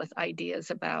dealing with ideas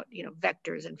about, you know,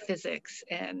 vectors and physics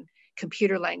and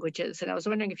computer languages. And I was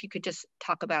wondering if you could just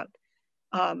talk about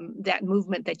that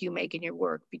movement that you make in your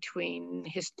work between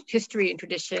history and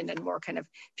tradition and more kind of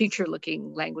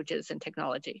future-looking languages and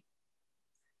technology.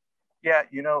 Yeah,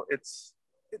 you know, it's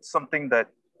something that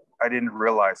I didn't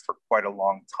realize for quite a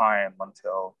long time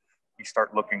until you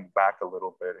start looking back a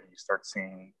little bit and you start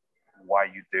seeing why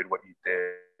you did what you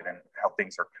did and how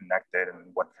things are connected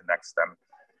and what connects them.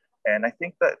 And I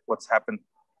think that what's happened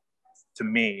to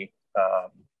me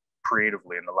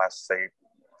creatively in the last, say,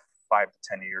 5 to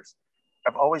 10 years,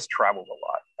 I've always traveled a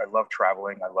lot. I love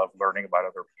traveling. I love learning about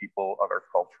other people, other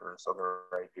cultures, other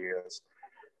ideas.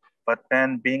 But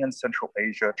then being in Central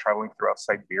Asia, traveling throughout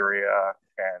Siberia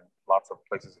and lots of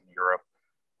places in Europe,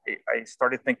 I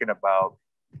started thinking about,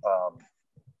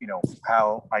 you know,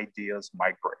 how ideas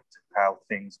migrate, how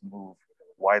things move,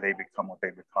 why they become what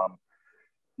they become,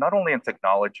 not only in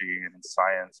technology and in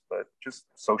science, but just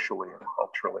socially and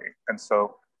culturally. And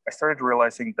so I started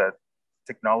realizing that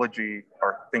technology,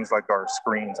 or things like our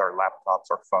screens, our laptops,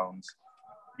 our phones,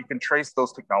 you can trace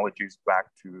those technologies back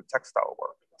to textile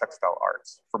work, textile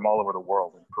arts from all over the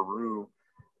world, in Peru,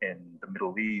 in the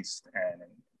Middle East, and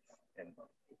in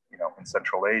you know, in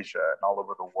Central Asia and all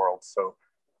over the world. So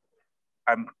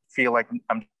I feel like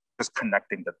I'm just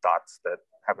connecting the dots that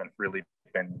haven't really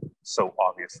been so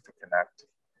obvious to connect.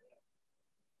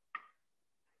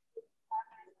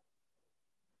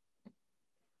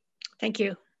 Thank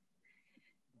you.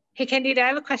 Hey, Candida, I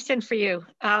have a question for you.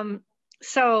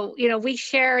 So, you know, we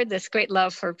share this great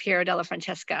love for Piero della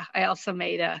Francesca. I also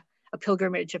made a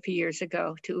pilgrimage a few years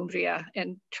ago to Umbria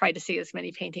and tried to see as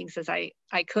many paintings as I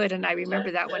could. And I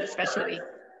remember that one especially.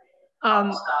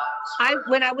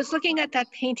 When I was looking at that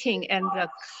painting and the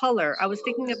color, I was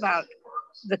thinking about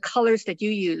the colors that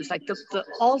you use, like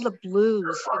all the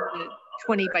blues in the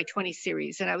 20 by 20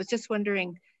 series. And I was just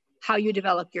wondering how you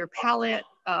develop your palette,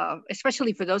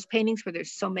 especially for those paintings where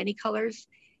there's so many colors,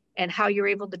 and how you're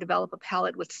able to develop a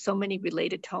palette with so many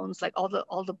related tones, like all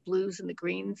the blues and the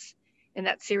greens in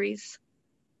that series.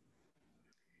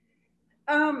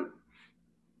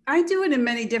 I do it in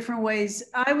many different ways.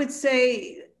 I would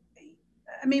say,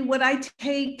 I mean, what I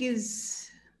take is,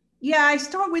 yeah, I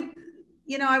start with,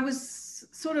 you know, I was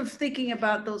sort of thinking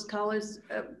about those colors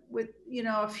with, you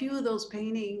know, a few of those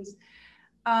paintings,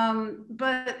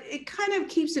 but it kind of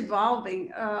keeps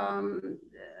evolving.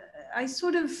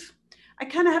 I I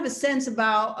kind of have a sense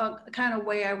about a kind of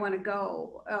way I want to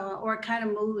go or a kind of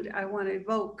mood I want to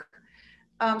evoke.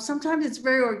 Sometimes it's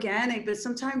very organic, but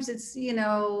sometimes it's, you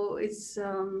know, it's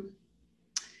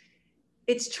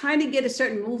trying to get a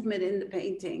certain movement in the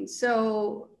painting.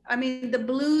 So, I mean, the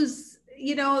blues,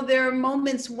 you know, there are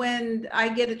moments when I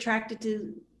get attracted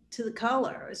to the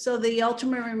color. So the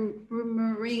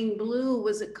ultramarine blue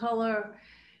was a color,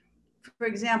 for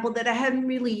example, that I hadn't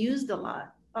really used a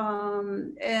lot.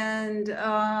 And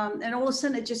all of a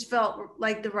sudden it just felt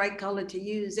like the right color to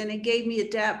use, and it gave me a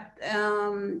depth.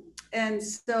 And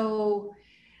so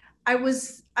I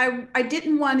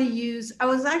didn't want to use, I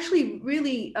was actually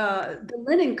really, the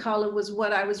linen color was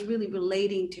what I was really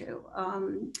relating to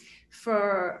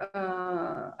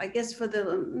I guess for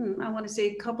the, I want to say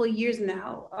a couple of years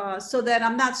now, so that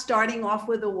I'm not starting off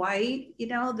with a white, you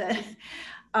know,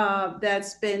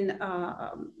 that's been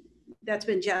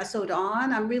gessoed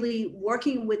on. I'm really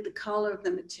working with the color of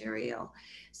the material.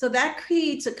 So that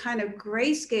creates a kind of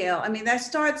grayscale. I mean,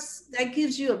 that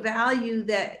gives you a value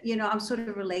that, you know, I'm sort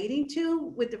of relating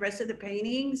to with the rest of the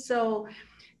painting. So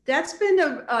that's been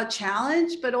a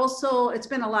challenge, but also it's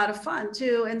been a lot of fun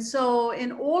too. And so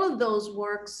in all of those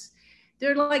works,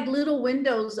 they're like little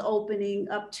windows opening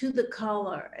up to the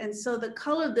color. And so the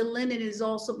color of the linen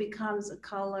also becomes a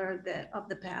color of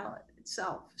the palette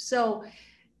itself. So,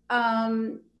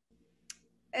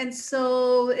 and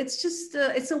so it's just,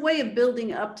 it's a way of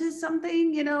building up to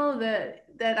something, you know,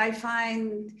 that I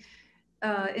find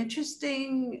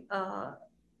interesting.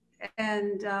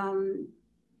 And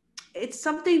it's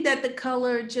something that the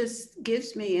color just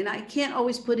gives me, and I can't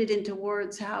always put it into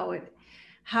words how it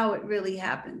really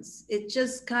happens. It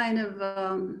just kind of,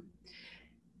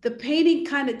 the painting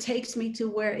kind of takes me to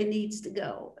where it needs to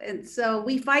go. And so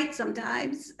we fight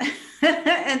sometimes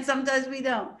and sometimes we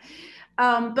don't.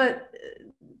 But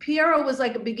Piero was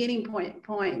like a beginning point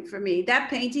for me. That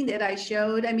painting that I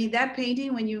showed, I mean, that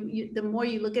painting, when the more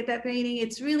you look at that painting,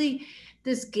 it's really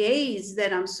this gaze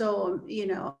that I'm so, you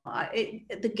know,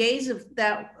 the gaze of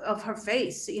her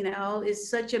face, you know, is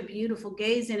such a beautiful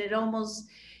gaze. And it almost,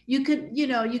 you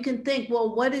can think,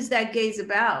 well, what is that gaze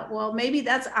about? Well, maybe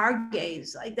that's our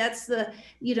gaze. Like that's the,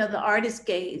 you know, the artist's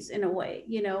gaze in a way,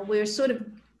 you know, we're sort of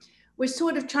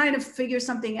trying to figure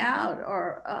something out,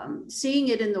 or seeing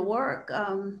it in the work,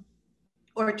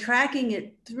 or tracking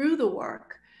it through the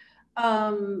work.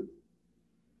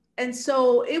 And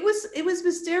so it was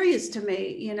mysterious to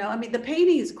me, you know. I mean, the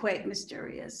painting is quite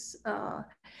mysterious,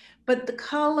 but the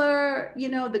color, you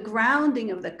know, the grounding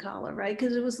of the color, right?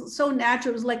 Because it was so natural.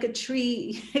 It was like a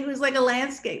tree. It was like a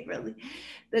landscape, really.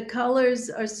 The colors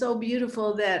are so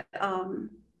beautiful that,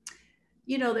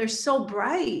 you know, they're so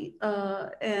bright.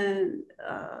 So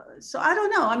I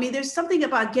don't know. I mean, there's something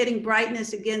about getting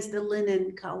brightness against the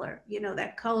linen color, you know,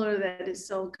 that color that is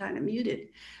so kind of muted.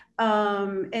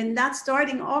 And not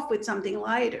starting off with something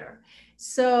lighter.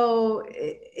 So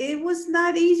it was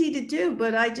not easy to do,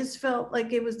 but I just felt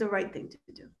like it was the right thing to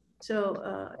do. So,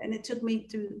 and it took me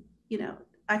through, you know,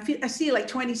 I see like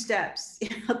 20 steps, you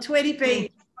know, 20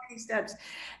 pages, 20 steps.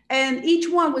 And each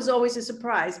one was always a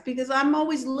surprise, because I'm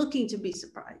always looking to be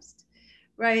surprised,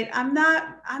 right? I'm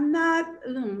not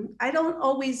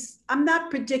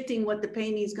predicting what the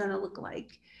painting is going to look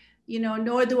like, you know,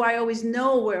 nor do I always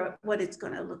know what it's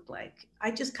going to look like.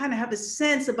 I just kind of have a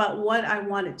sense about what I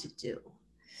wanted to do.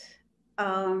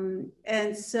 And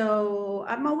so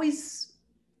I'm always,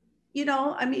 you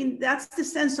know, I mean, that's the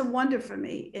sense of wonder for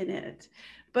me in it.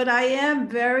 But I am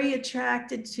very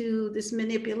attracted to this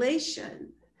manipulation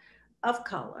of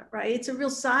color, right? It's a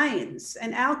real science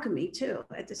and alchemy too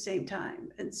at the same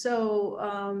time. And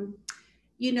so,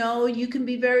 you know, you can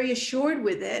be very assured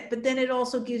with it, but then it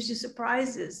also gives you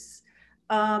surprises.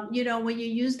 You know, when you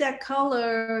use that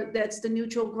color, that's the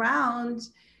neutral ground,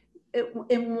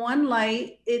 in one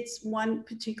light, it's one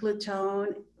particular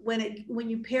tone. When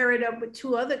you pair it up with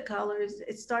two other colors,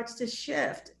 it starts to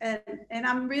shift. And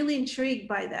I'm really intrigued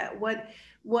by that. What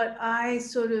I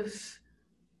sort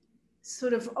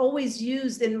of always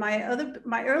used in my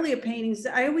earlier paintings,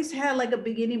 I always had like a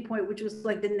beginning point, which was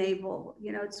like the navel,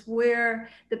 you know, it's where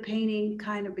the painting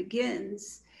kind of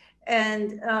begins.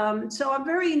 And so I'm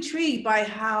very intrigued by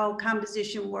how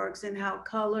composition works and how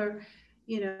color,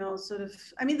 you know, sort of,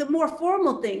 I mean, the more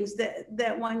formal things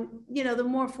that one, you know, the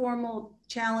more formal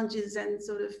challenges and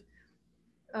sort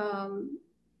of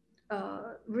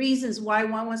reasons why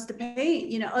one wants to paint,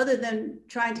 you know, other than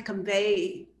trying to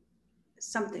convey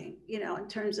something, you know, in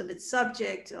terms of its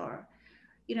subject, or,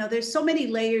 you know, there's so many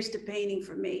layers to painting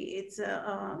for me.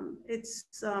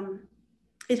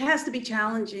 It has to be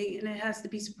challenging and it has to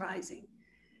be surprising.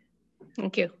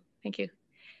 Thank you. Thank you.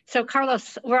 So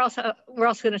Karlos, we're also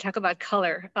going to talk about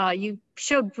color. You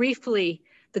showed briefly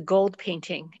the gold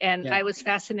painting, and I was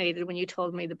fascinated when you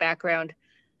told me the background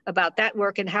about that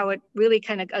work and how it really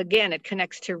kind of, again, it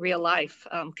connects to real life.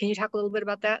 Can you talk a little bit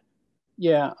about that?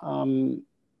 Yeah. Can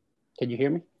you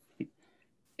hear me?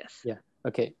 Yes. Yeah.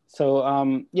 Okay.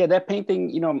 So yeah, that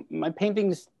painting, you know, my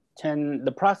paintings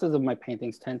the process of my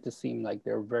paintings tend to seem like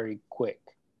they're very quick,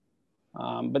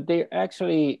 but they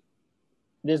actually,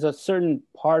 there's a certain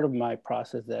part of my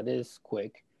process that is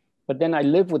quick, but then I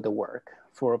live with the work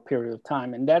for a period of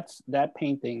time. And that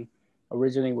painting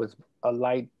originally was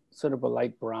sort of a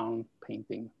light brown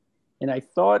painting. And I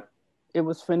thought it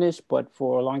was finished, but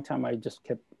for a long time, I just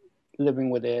kept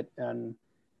living with it. And,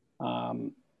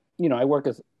 you know, I work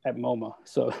at MoMA,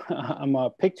 so I'm a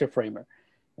picture framer.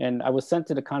 And I was sent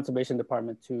to the conservation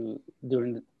department in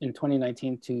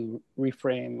 2019 to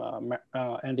reframe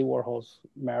Andy Warhol's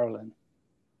Marilyn.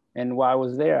 And while I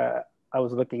was there, I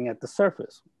was looking at the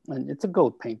surface, and it's a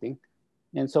gold painting.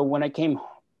 And so when I came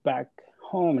back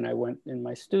home and I went in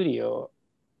my studio,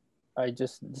 I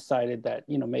just decided that,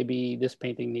 you know, maybe this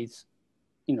painting needs,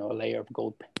 you know, a layer of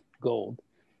gold.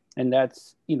 And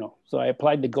that's, you know, so I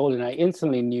applied the gold and I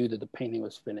instantly knew that the painting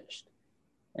was finished.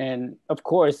 And of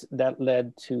course, that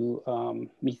led to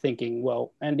me thinking,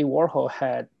 well, Andy Warhol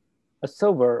had a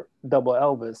silver double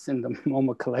Elvis in the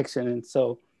MoMA collection. And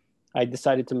so I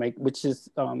decided to make, which is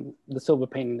the silver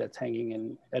painting that's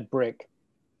hanging at BRIC.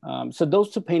 So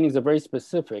those two paintings are very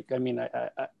specific. I mean,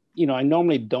 you know, I'm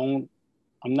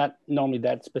not normally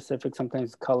that specific.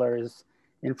 Sometimes color is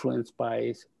influenced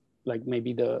by like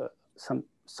maybe some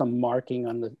marking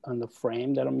on the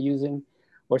frame that I'm using,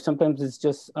 or sometimes it's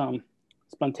just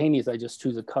spontaneous. I just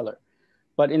choose a color.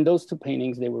 But in those two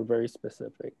paintings, they were very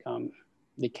specific.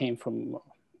 They came from,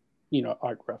 you know,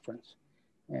 art reference.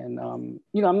 And,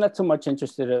 you know, I'm not so much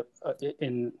interested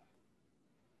in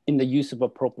the use of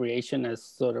appropriation as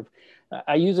sort of,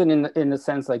 I use it in the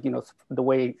sense like, you know, the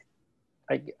way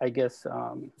I guess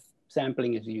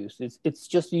sampling is used. It's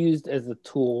just used as a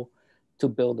tool to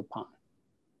build upon.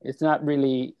 It's not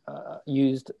really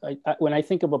used, when I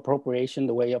think of appropriation,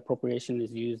 the way appropriation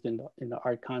is used in the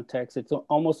art context, it's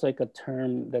almost like a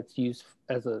term that's used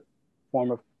as a form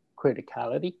of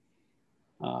criticality.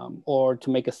 Or to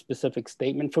make a specific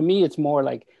statement. For me, it's more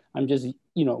like I'm just,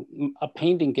 you know, a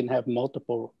painting can have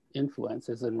multiple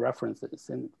influences and references.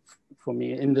 And for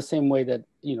me, in the same way that,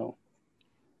 you know,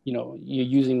 you're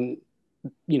using,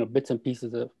 you know, bits and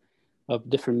pieces of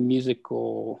different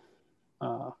musical,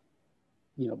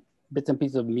 you know, bits and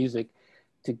pieces of music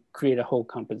to create a whole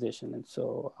composition. And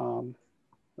so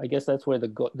I guess that's where the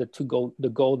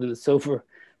gold and the silver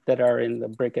that are in the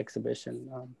BRIC exhibition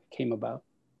came about.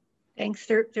 Thanks.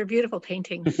 They're beautiful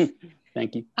paintings.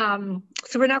 Thank you.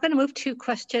 So we're now going to move to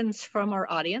questions from our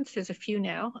audience. There's a few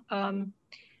now.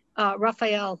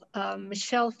 Raphael,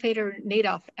 Michelle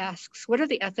Fader-Nadoff asks, what are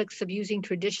the ethics of using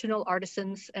traditional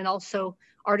artisans and also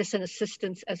artisan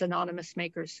assistants as anonymous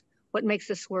makers? What makes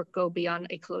this work go beyond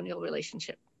a colonial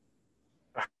relationship?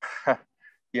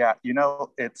 Yeah, you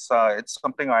know, it's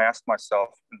something I asked myself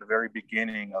in the very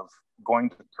beginning of going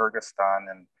to Kyrgyzstan.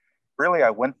 And really,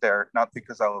 I went there not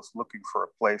because I was looking for a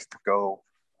place to go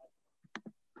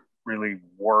really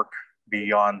work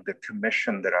beyond the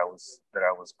commission that I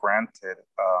was granted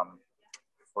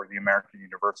for the American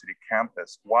University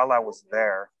campus. While I was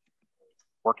there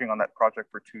working on that project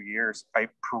for 2 years, I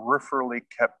peripherally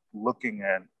kept looking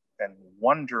at and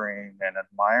wondering and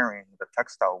admiring the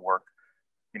textile work.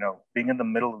 You know, being in the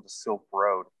middle of the Silk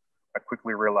Road, I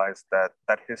quickly realized that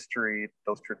that history,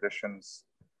 those traditions,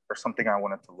 are something I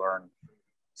wanted to learn.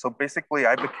 So basically,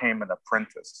 I became an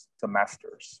apprentice to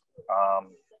masters.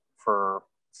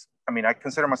 I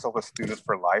consider myself a student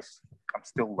for life. I'm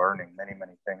still learning many,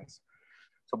 many things.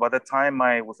 So by the time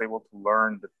I was able to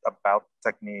learn about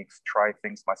techniques, try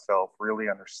things myself, really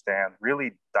understand,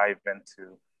 really dive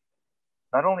into,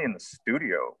 not only in the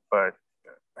studio, but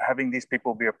having these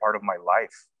people be a part of my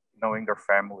life, knowing their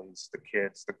families, the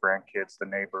kids, the grandkids, the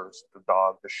neighbors, the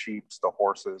dog, the sheep, the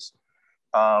horses.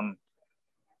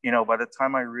 You know, by the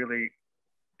time I really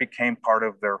became part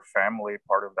of their family,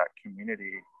 part of that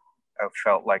community, I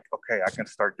felt like, okay, I can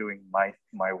start doing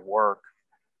my work.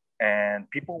 And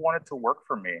people wanted to work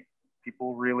for me.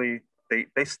 People really,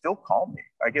 they still call me.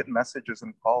 I get messages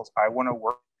and calls. I want to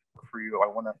work for you. I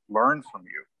want to learn from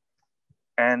you.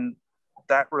 And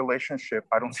that relationship,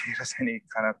 I don't see it as any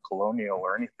kind of colonial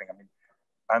or anything. I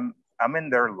mean, I'm in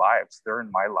their lives. They're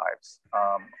in my lives.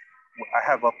 I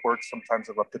have upwards sometimes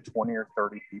of up to 20 or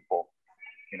 30 people,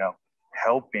 you know,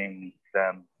 helping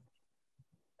them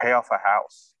pay off a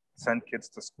house, send kids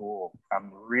to school.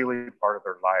 I'm really part of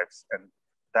their lives. And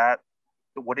that,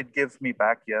 what it gives me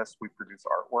back, yes, we produce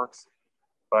artworks,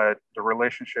 but the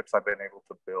relationships I've been able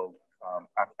to build,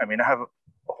 I mean, I have a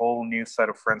whole new set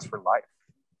of friends for life.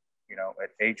 You know, at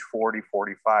age 40,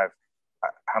 45,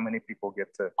 how many people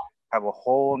get to have a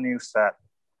whole new set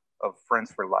of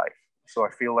friends for life? So I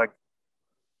feel like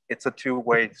it's a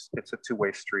two-way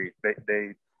street.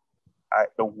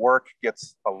 The work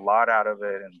gets a lot out of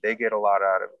it, and they get a lot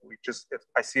out of it.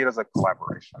 I see it as a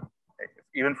collaboration.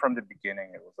 Even from the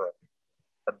beginning, it was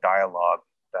a dialogue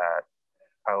that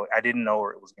I didn't know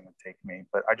where it was going to take me,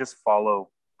 but I just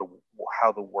follow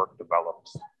how the work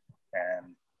develops,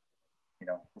 and you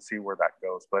know, we'll see where that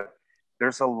goes. But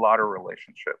there's a lot of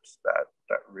relationships that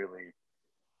really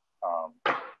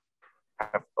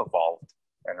have evolved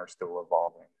and are still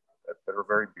evolving, that are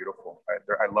very beautiful.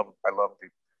 I love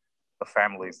the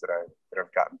families that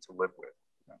I've gotten to live with.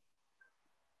 You know?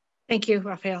 Thank you,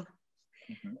 Rafael.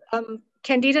 Mm-hmm.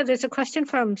 Candida, there's a question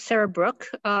from Sarah Brooke,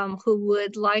 who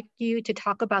would like you to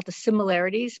talk about the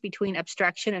similarities between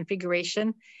abstraction and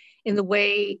figuration in the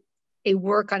way a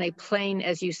work on a plane,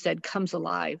 as you said, comes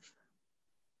alive.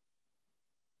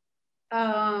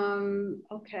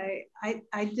 Okay,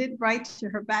 I did write to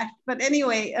her back, but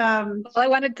anyway. Well, I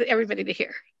wanted everybody to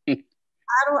hear.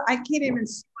 I can't even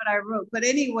see what I wrote, but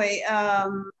anyway,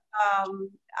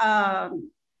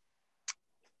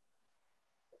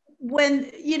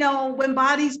 when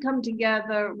bodies come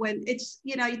together, when it's,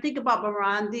 you think about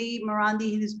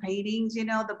Morandi in his paintings,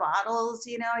 the bottles,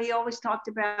 he always talked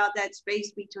about that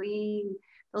space between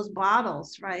those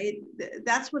bottles, right?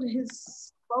 That's what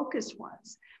his focus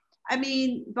was. I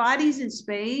mean, bodies in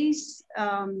space,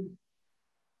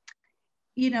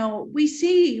 we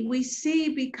see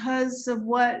because of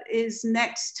what is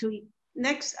next,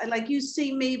 like you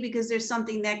see me because there's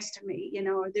something next to me,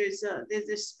 or there's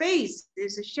a space,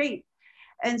 there's a shape.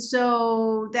 And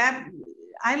so that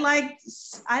I like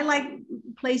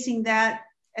placing that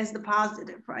as the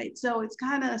positive, right? So it's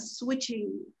kind of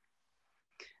switching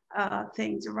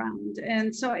things around.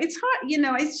 And so it's hard,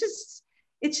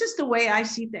 it's just the way I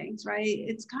see things, right?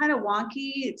 It's kind of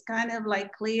wonky. It's kind of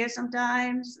like clear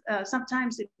sometimes.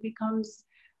 Sometimes it becomes,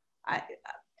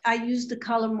 I use the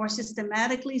color more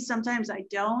systematically. Sometimes I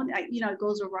don't. It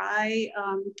goes awry.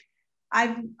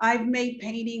 I've made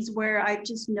paintings where I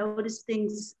just noticed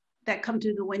things that come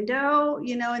through the window,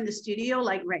 in the studio,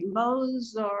 like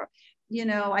rainbows, or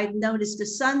I've noticed the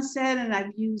sunset and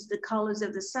I've used the colors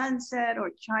of the sunset,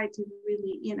 or tried to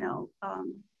really,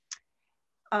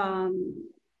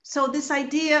 so this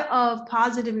idea of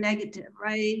positive, negative,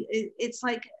 right? It's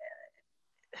like,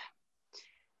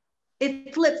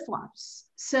 it flip-flops.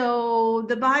 So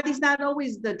the body's not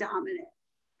always the dominant,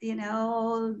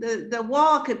 the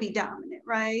wall could be dominant,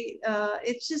 right?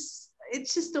 It's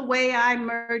just the way I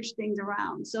merge things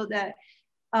around, so that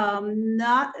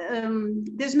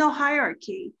there's no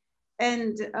hierarchy.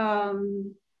 And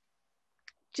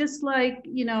just like,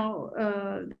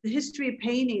 the history of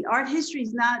painting, art history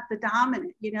is not the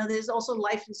dominant, there's also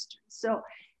life history.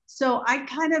 So I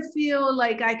kind of feel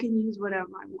like I can use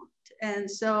whatever I want.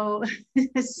 And so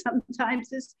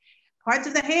sometimes it's parts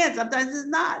of the hand, sometimes it's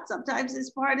not, sometimes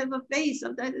it's part of a face,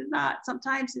 sometimes it's not,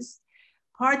 sometimes it's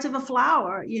parts of a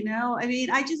flower, I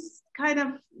mean, I just kind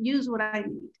of use what I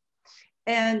need.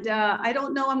 And I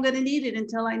don't know I'm gonna need it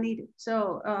until I need it.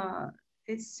 So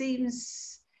it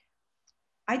seems,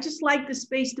 I just like the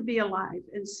space to be alive.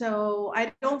 And so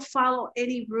I don't follow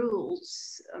any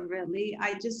rules, really.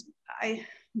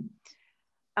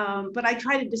 But I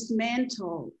try to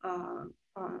dismantle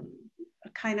a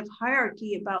kind of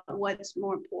hierarchy about what's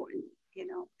more important, in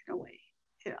a way,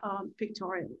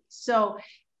 pictorially. So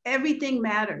everything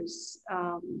matters.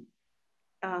 And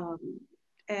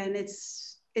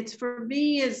it's for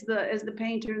me as the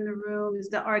painter in the room, as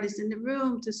the artist in the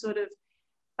room, to sort of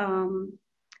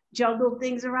juggle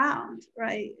things around,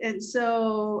 right? And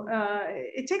so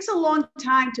it takes a long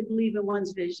time to believe in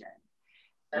one's vision,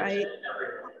 right?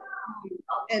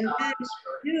 And then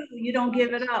you don't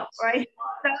give it up, right?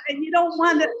 So, and you don't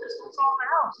want to fall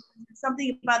out. There's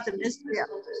something about the mystery of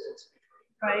it,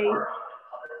 right?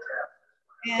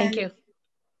 And thank you.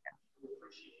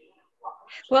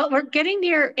 Well, we're getting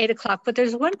near 8 o'clock, but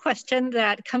there's one question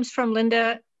that comes from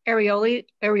Linda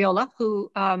Areola,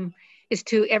 who is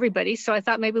to everybody. So I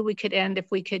thought maybe we could end if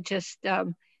we could just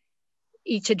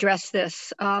each address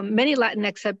this. Many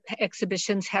Latinx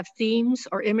exhibitions have themes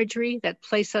or imagery that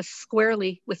place us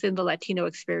squarely within the Latino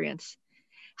experience.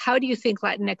 How do you think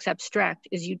Latinx Abstract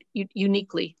is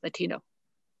uniquely Latino?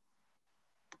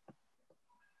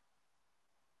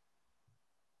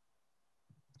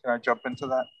 Can I jump into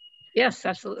that? Yes,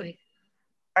 absolutely.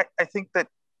 I think that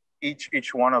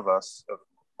each one of us,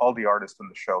 all the artists in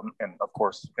the show, and of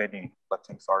course, any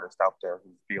Latinx artist out there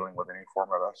who's dealing with any form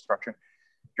of abstraction,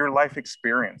 your life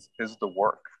experience is the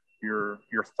work. Your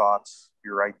thoughts,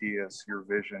 your ideas, your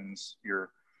visions,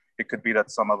 it could be that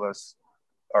some of us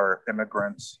are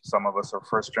immigrants, some of us are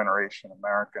first generation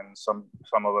Americans,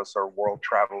 some of us are world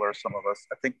travelers, some of us,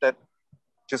 I think that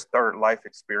just our life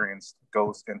experience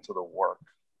goes into the work.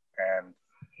 And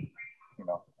you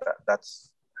know, that's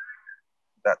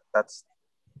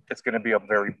it's going to be a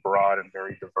very broad and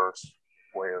very diverse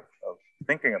way of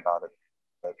thinking about it.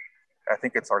 But I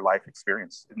think it's our life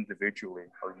experience individually,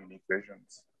 our unique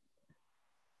visions.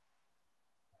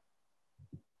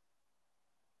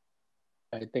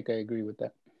 I think I agree with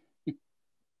that.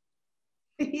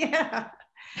 Yeah.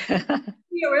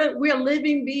 we're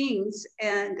living beings,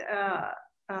 and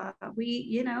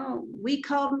we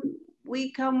come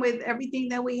with everything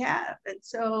that we have, and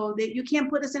so that you can't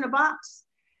put us in a box.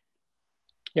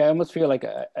 Yeah, I almost feel like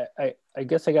I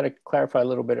guess I got to clarify a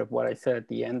little bit of what I said at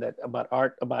the end, that about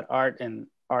art and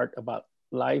art about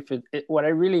life. What I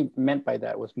really meant by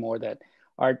that was more that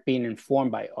art being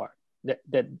informed by art,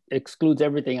 that excludes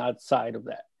everything outside of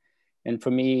that. And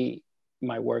for me,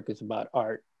 my work is about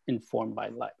art informed by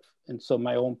life. And so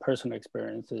my own personal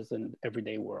experiences in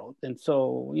everyday world. And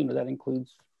so, you know, that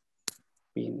includes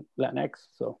being Latinx,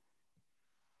 so.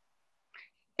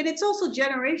 And it's also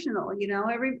generational, you know,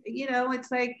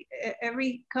 it's like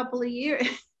every couple of years,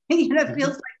 you know, it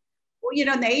feels like, well, you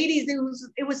know, in the 80s,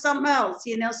 it was something else,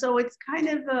 you know, so it's kind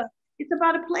of it's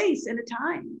about a place and a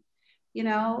time, you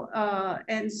know,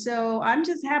 and so I'm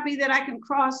just happy that I can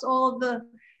cross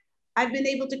I've been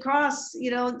able to cross,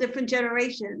 you know, different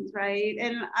generations, right?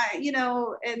 And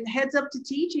and heads up to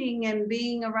teaching and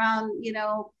being around, you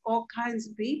know, all kinds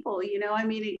of people, you know, I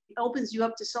mean, it opens you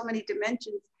up to so many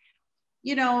dimensions.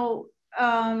 You know,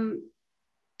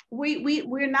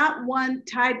 we're not one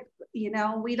type, you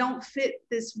know, we don't fit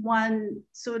this one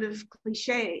sort of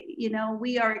cliche, you know,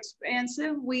 we are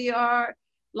expansive, we are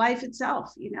life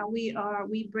itself, you know, we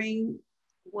bring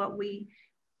what we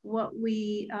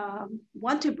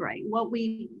want to bring, what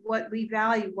we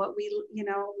value, what we, you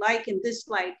know, like and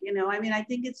dislike, you know, I mean, I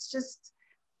think it's just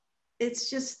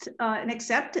an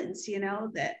acceptance, you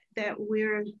know, that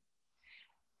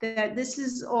this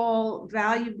is all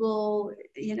valuable,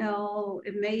 you know,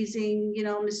 amazing, you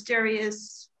know,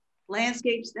 mysterious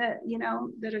landscapes that, you know,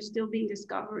 that are still being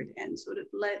discovered and sort of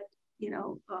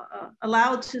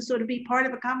allowed to sort of be part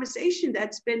of a conversation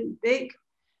that's been big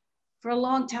for a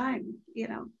long time, you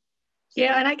know.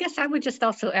 Yeah, and I guess I would just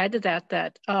also add to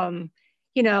that,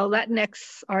 you know,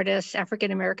 Latinx artists,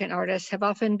 African-American artists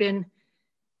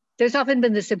there's often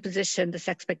been this imposition, this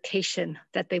expectation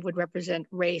that they would represent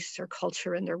race or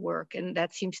culture in their work. And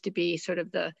that seems to be sort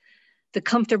of the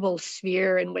comfortable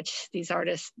sphere in which these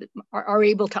artists are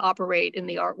able to operate in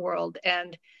the art world.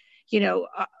 And, you know,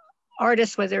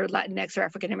 artists, whether Latinx or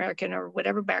African-American or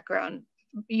whatever background,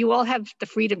 you all have the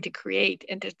freedom to create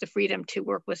and the freedom to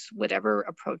work with whatever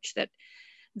approach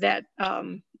that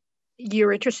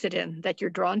you're interested in, that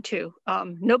you're drawn to.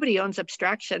 Nobody owns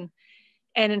abstraction.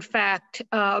 And in fact,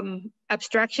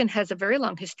 abstraction has a very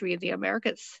long history in the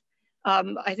Americas.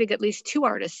 I think at least 2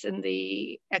 artists in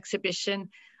the exhibition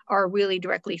are really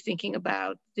directly thinking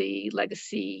about the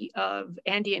legacy of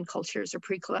Andean cultures or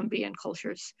pre-Columbian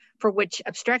cultures, for which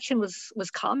abstraction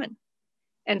was common.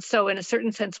 And so in a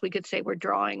certain sense, we could say we're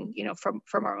drawing, you know,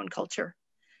 from our own culture.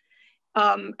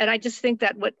 And I just think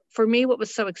that what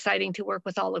was so exciting to work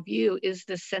with all of you is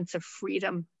this sense of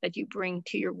freedom that you bring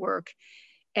to your work,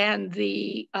 and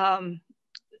the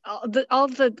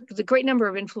great number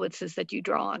of influences that you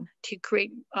draw on to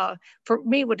create, for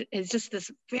me, what is just this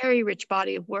very rich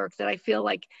body of work that I feel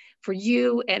like for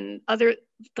you and the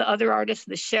other artists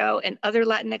in the show and other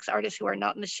Latinx artists who are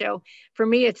not in the show, for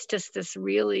me, it's just this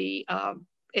really,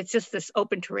 it's just this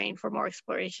open terrain for more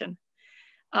exploration.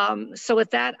 So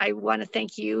with that, I want to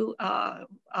thank you,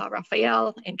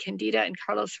 Rafael and Candida and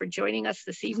Karlos, for joining us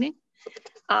this evening.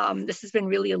 This has been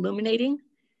really illuminating.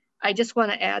 I just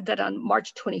want to add that on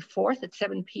March 24th at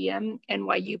 7 p.m.,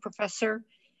 NYU professor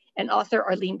and author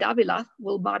Arlene Davila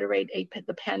will moderate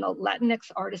the panel Latinx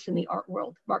Artists in the Art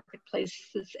World,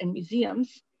 Marketplaces and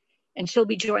Museums. And she'll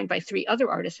be joined by 3 other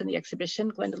artists in the exhibition,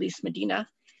 Glendalise Medina,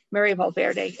 Mary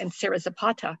Valverde, and Sarah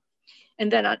Zapata.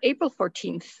 And then on April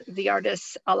 14th, the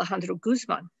artist Alejandro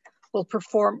Guzman will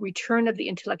perform Return of the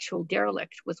Intellectual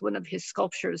Derelict with one of his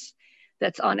sculptures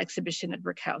that's on exhibition at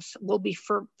BRIC House. We'll be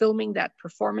filming that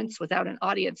performance without an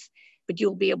audience, but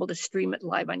you'll be able to stream it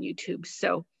live on YouTube.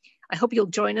 So I hope you'll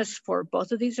join us for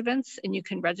both of these events, and you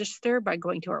can register by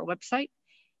going to our website.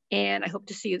 And I hope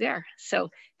to see you there. So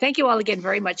thank you all again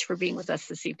very much for being with us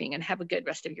this evening, and have a good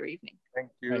rest of your evening.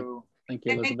 Thank you. Thank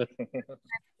you, Elizabeth.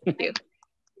 Thank you.